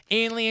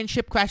 Alien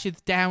Ship Crashes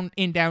down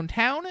in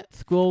Downtown,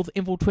 Skrulls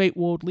Infiltrate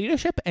World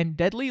Leadership, and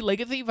Deadly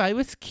Legacy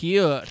Virus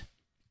Cured.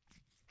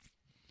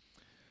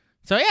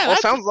 So yeah, well,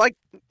 sounds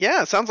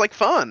like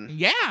fun.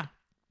 Yeah.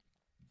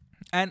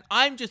 And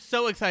I'm just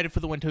so excited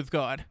for the Winter's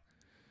Guard.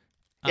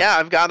 Yeah,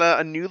 I've got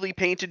a newly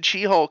painted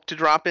She-Hulk to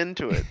drop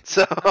into it.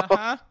 So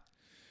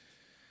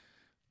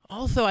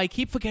Also, I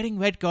keep forgetting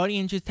Red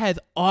Guardian just has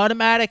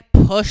automatic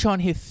push on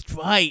his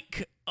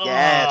strike.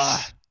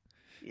 Yes.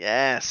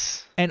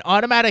 Yes. And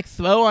automatic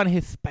throw on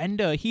his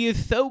spender. He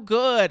is so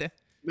good.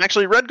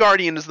 Actually, Red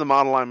Guardian is the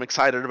model I'm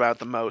excited about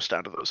the most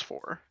out of those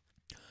 4.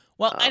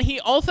 Well, and he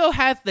also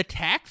has the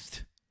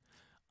text,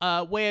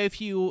 where if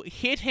you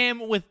hit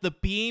him with the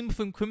beam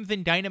from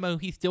Crimson Dynamo,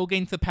 he still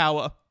gains the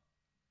power.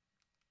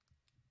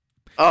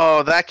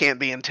 Oh, that can't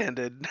be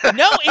intended.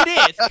 No,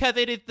 it is, because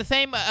it is the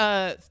same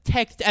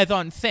text as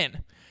on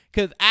Sin.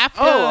 Because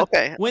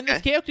when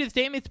this character is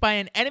damaged by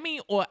an enemy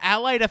or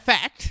allied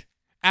effect,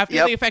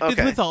 after the effect is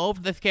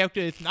resolved, this character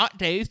is not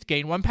dazed,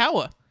 gain 1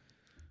 power.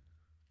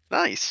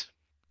 Nice.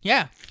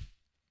 Yeah.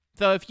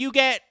 So if you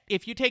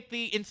take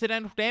the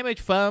incidental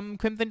damage from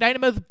Crimson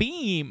Dynamo's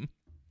beam,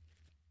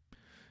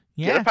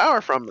 get a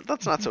power from it.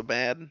 That's not so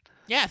bad.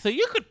 Yeah, so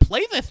you could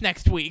play this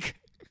next week.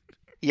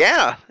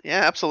 Yeah,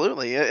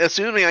 absolutely.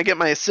 Assuming I get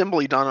my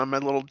assembly done on my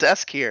little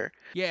desk here.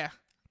 Yeah.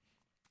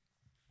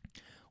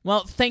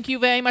 Well, thank you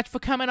very much for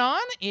coming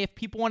on. If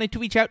people wanted to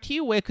reach out to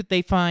you, where could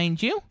they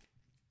find you?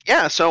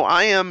 Yeah, so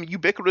I am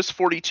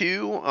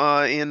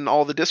Ubiquitous42 in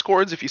all the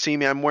Discords. If you see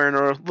me, I'm wearing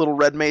a little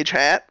red mage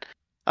hat.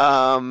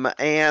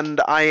 And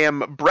I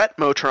am Brett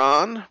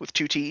Motron with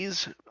 2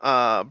 T's.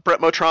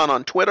 Brett Motron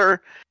on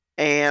Twitter.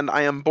 And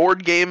I am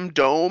Board Game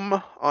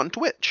Dome on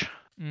Twitch.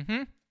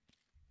 Mm-hmm.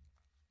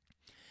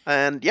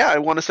 And yeah, I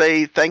want to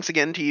say thanks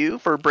again to you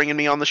for bringing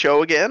me on the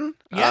show again.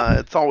 Yeah.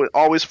 It's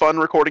always fun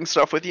recording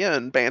stuff with you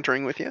and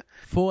bantering with you.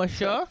 For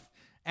sure.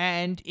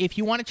 And if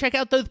you want to check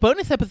out those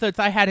bonus episodes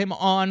I had him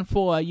on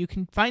for, you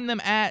can find them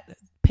at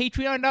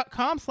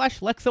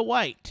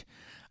patreon.com/LexaWhite,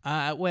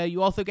 where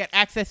you also get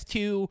access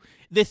to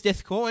this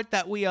Discord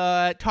that we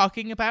are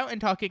talking about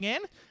and talking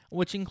in,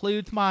 which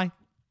includes my...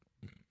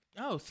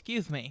 Oh,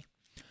 excuse me.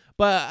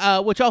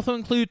 But which also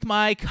includes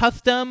my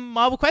custom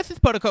Marvel Crisis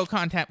Protocol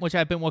content, which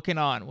I've been working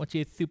on, which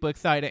is super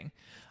exciting.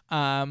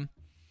 And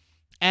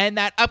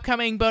that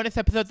upcoming bonus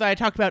episode that I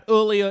talked about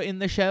earlier in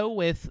the show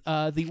with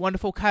the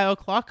wonderful Kyle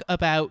Clark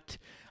about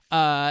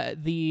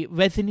the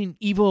Resident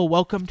Evil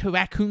Welcome to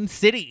Raccoon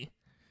City,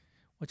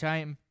 which I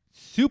am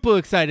super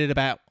excited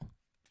about.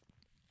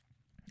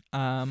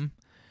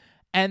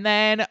 And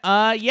then,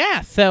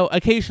 so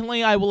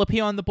occasionally I will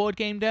appear on the Board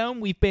Game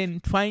Dome. We've been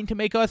trying to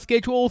make our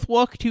schedules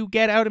work to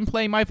get out and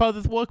play My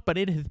Father's Work, but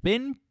it has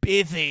been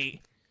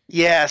busy.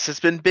 Yes, it's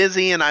been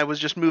busy, and I was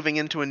just moving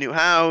into a new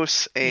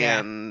house,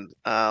 and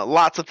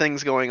lots of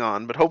things going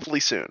on, but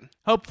hopefully soon.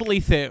 Hopefully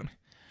soon.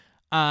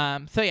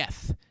 So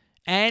yes.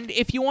 And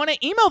if you want to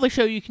email the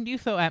show, you can do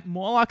so at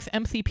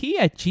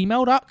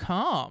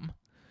morlocksmcp@gmail.com.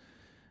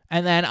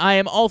 And then I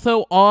am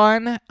also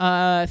on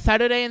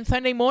Saturday and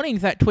Sunday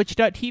mornings at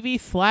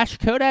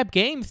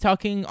twitch.tv/CodabGames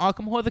talking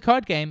Arkham Horror the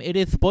card game. It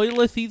is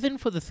spoiler season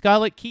for the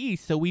Scarlet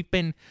Keys, so we've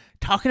been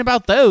talking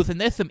about those,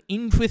 and there's some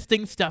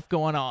interesting stuff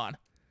going on.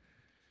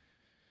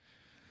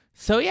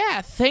 So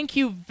yeah, thank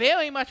you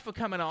very much for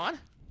coming on.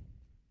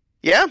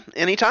 Yeah,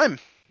 anytime.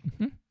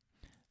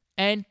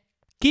 And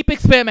keep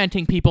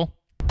experimenting, people.